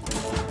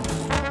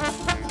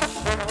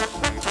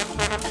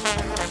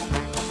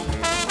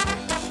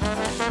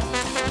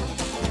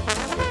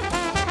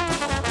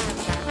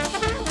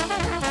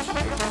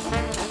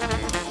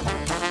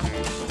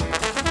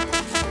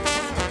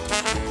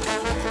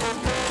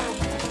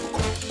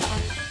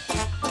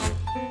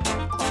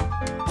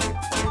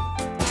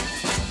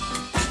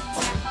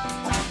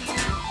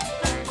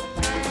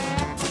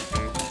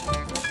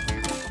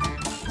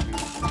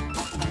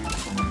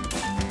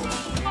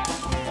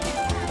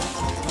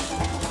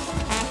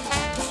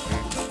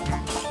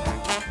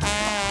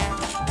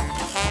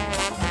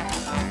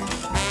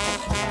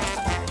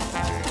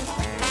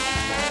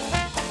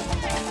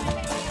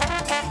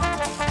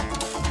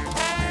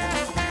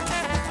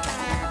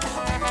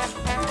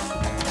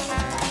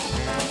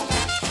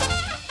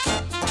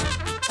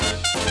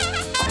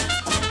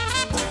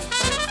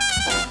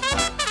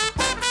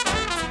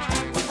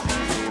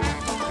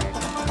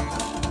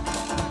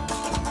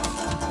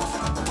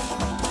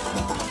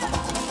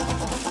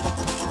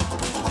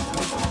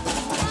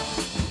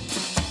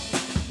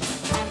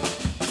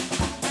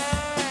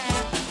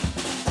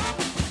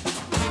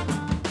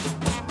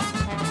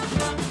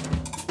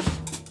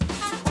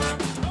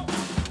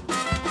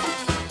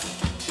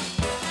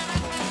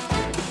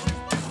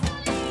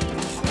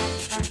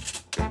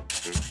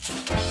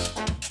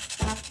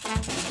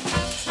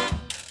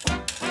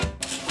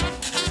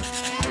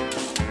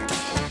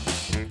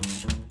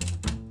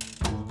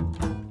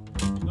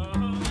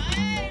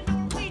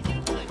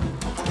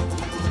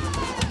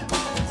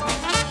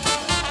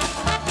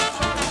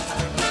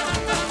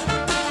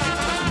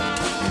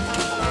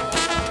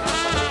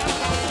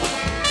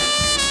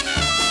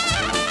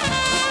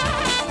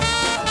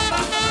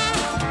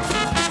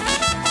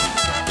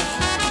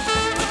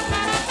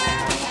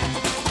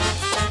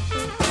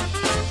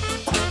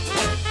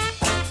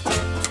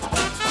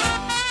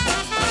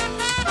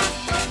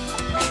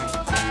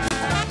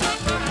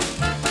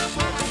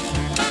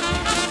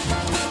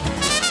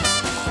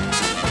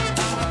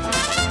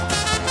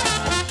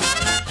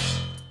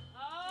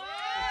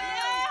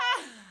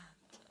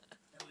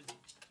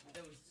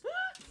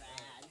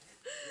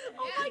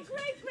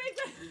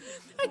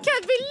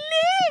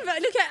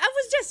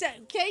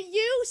 Okay,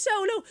 you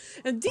solo.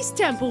 And this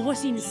tempo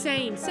was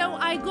insane. So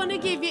I'm gonna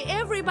give you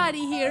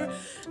everybody here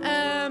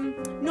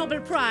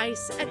Nobel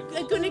Prize, a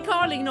Gunhild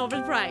Carling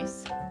Nobel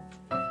Prize.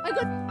 I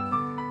got.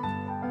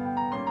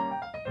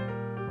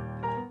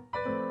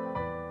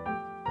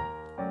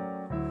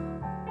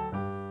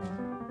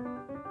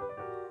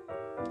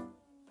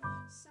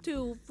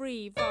 2,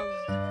 3, 4.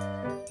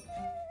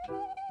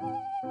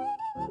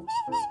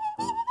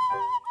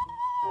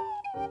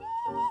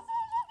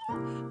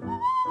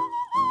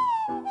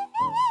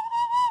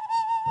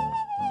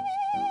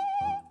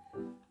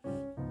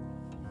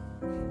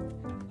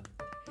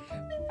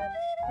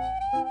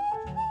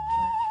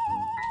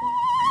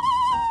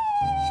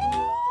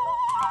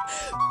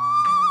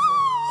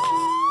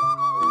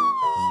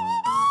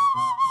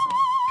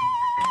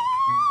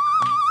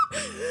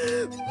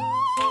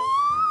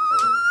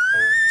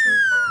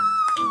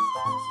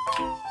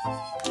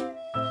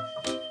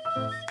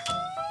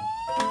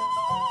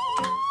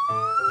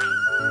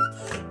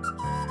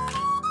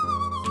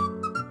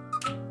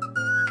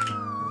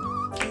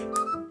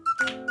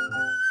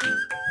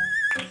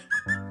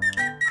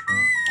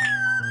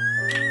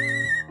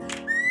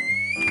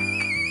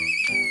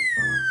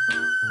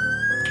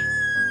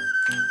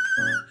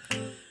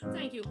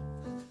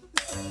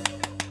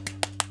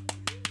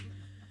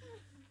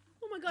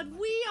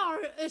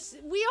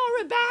 We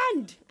are a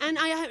band, and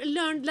I have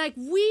learned like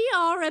we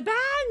are a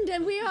band,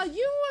 and we are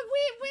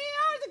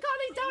the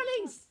Carling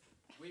Darlings.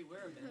 Wait,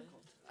 we're a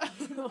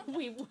band.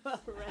 We were.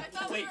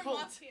 Wait,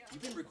 Colt,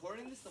 you've been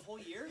recording this the whole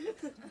year?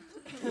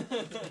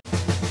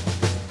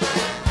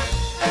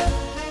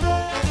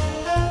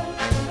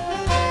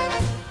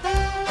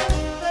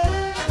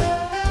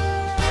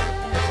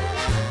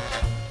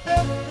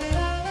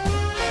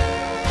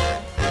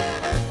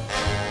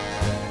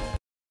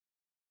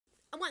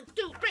 One,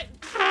 two, three.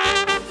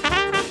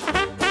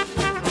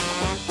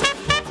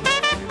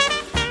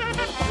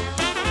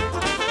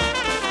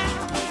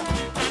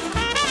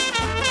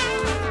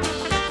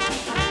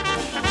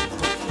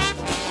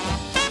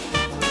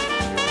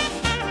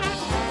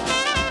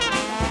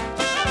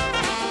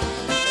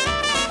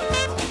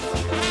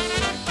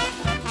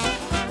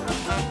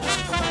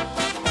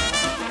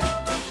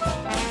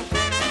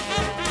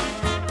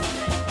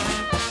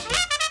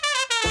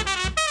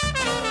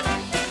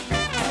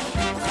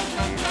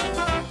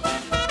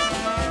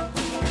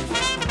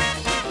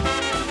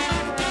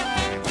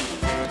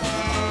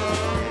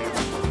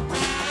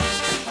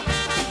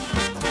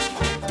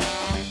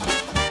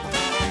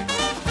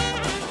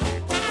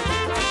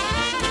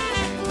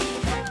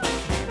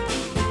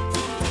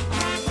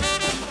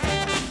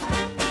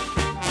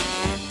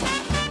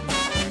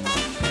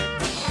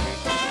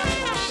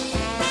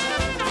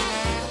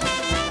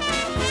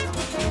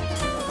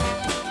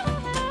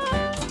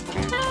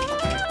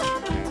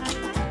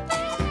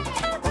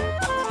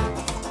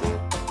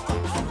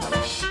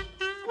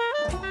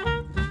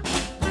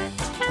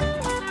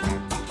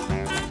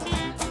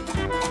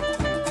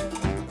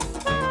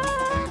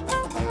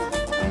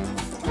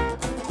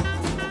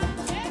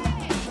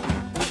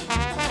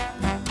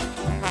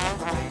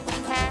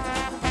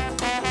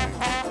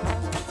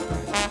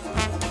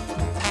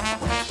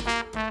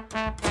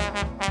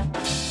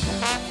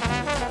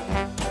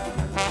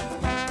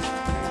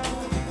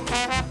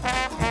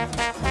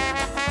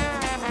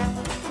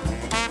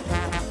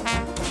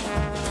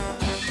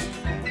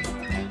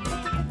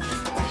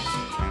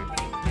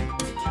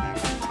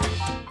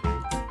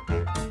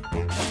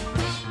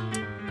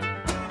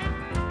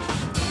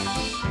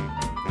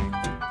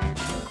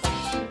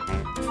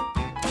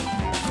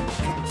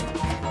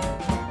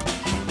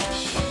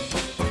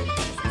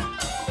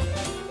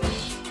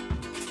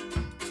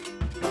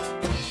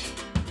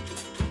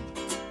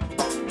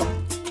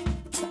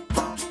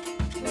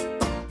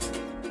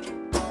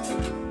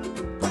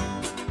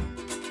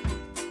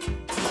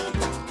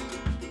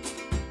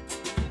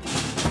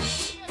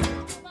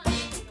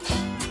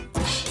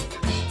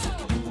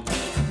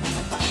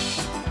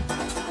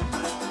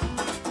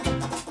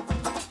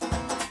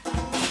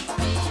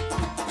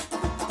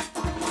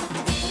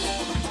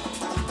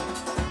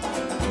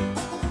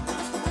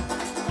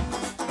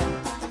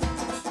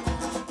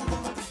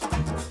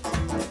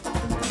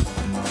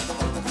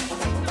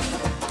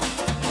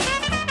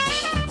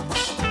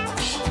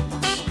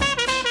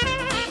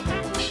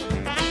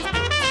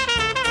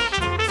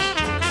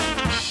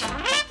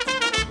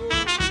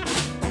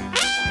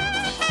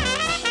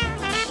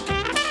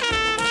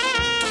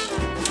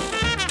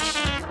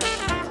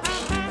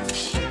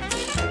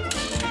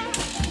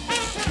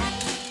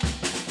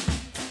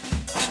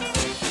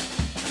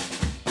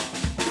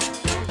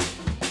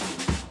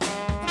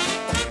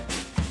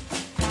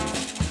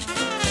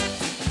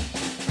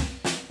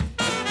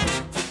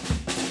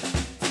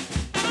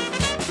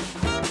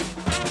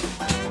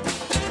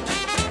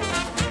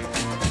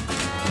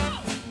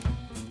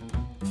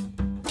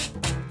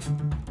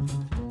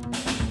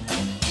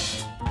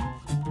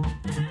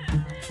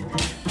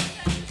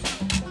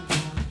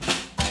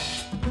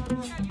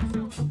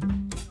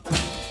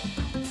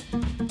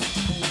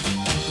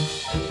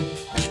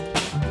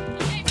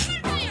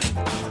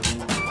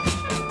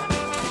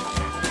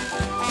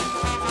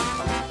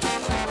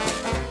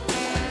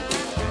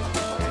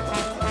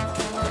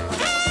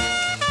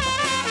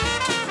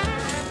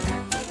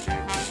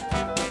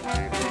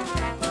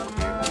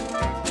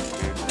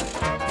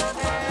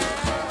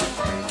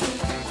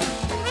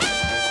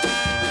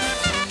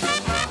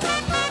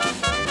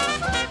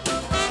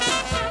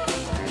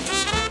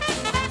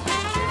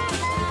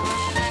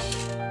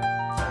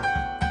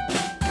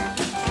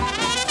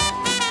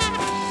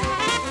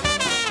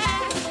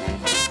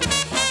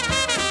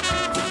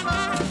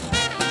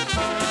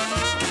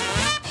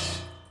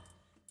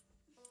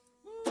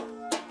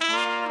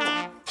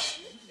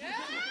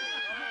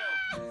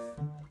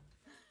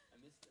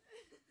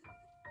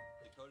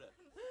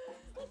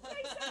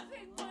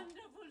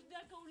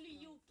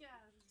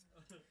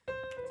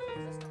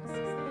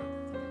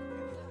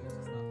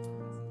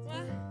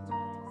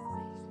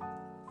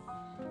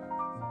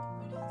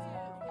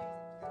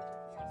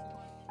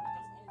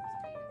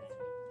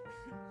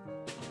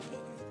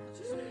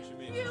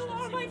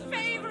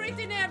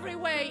 every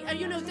way.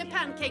 You know, the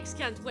pancakes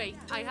can't wait.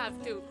 I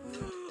have to.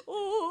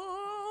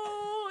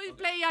 Oh,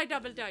 play I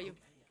Double Dare You.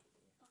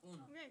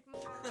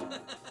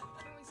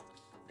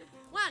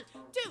 1,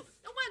 2, 1,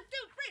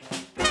 2, 3.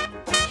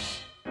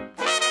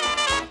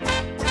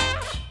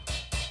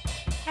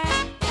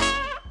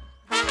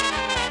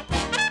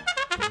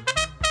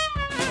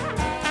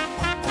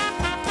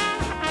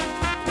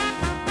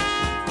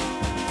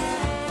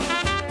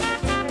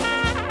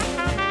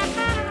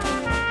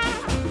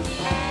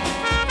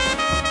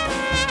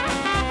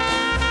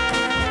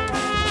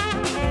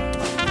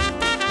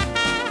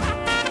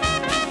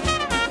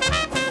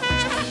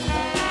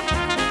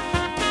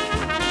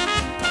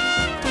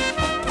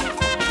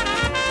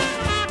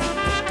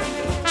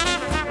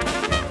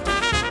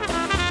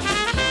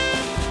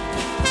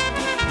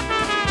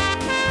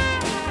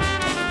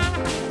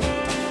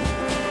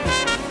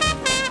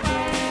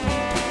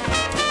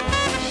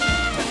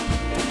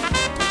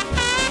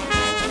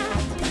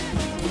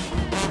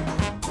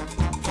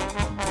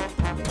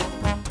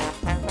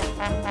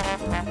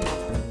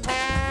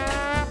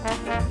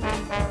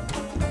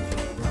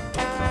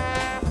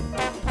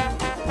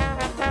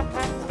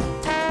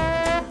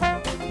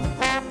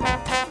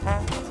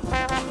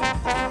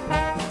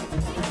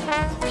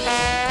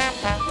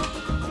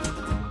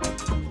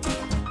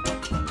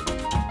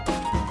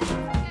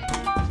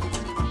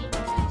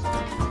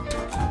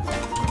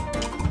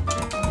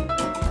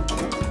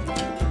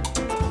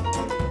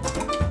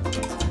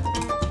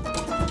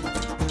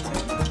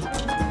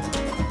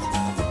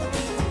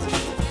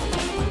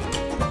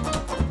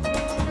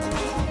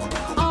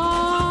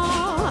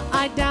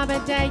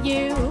 Dare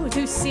you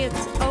to sit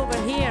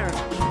over here.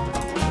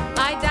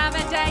 I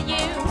dare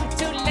you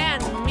to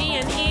lend me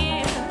an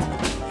ear.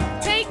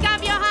 Take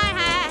off your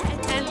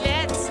hi-hat and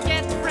let's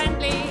get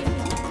friendly.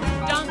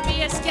 Don't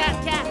be a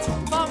scat cat,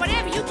 for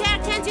whatever you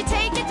can, can't you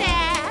take it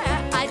there?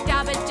 I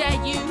dare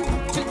you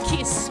to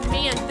kiss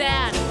me and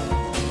then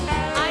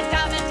I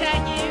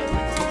dare you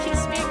to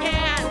kiss me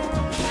again.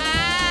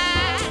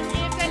 And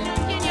if the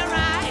look in your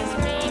eyes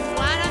means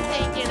what I'm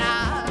thinking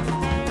of,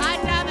 I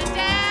dare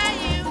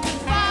you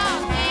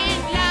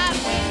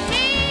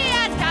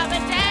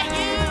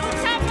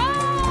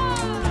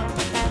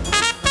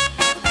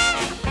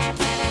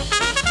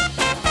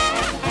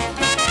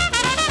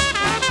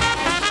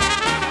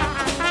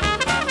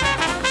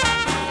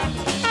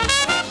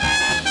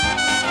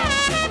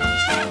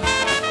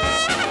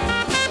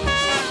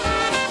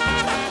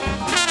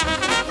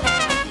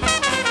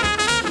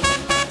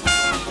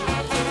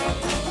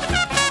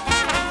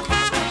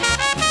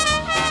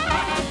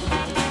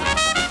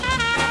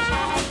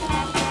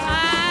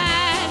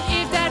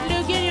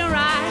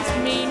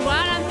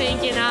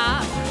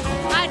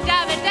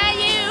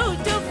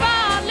to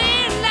fall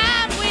in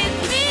love with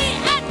me.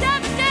 I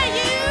dare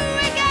you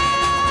to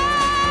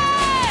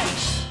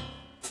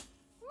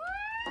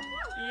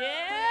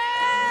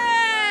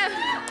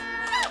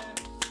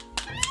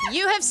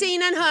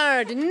seen and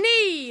heard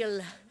Neil,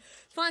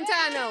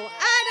 Fontano,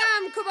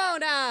 Adam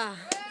Kubota,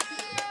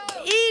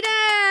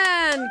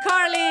 Idun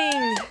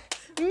Carling,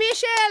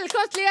 Michelle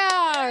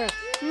Kotlyar,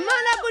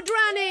 Manav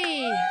Budhrani,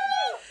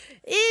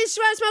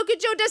 Easwar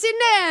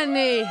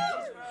Dasineni,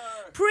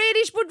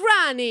 Pritish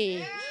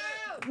Budhrani,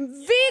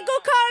 Viggo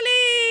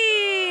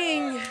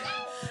Carling,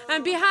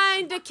 and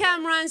behind the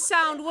camera and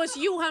sound was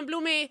Johan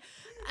Blomé,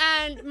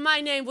 and my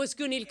name was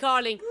Gunhild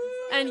Carling.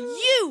 And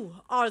you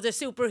are the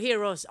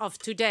superheroes of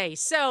today.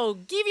 So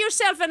give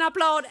yourself an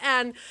applaud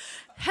and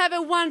have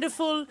a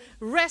wonderful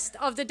rest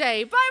of the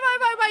day. Bye, bye,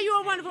 bye, bye. You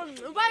are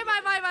wonderful. Bye,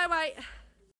 bye, bye, bye, bye.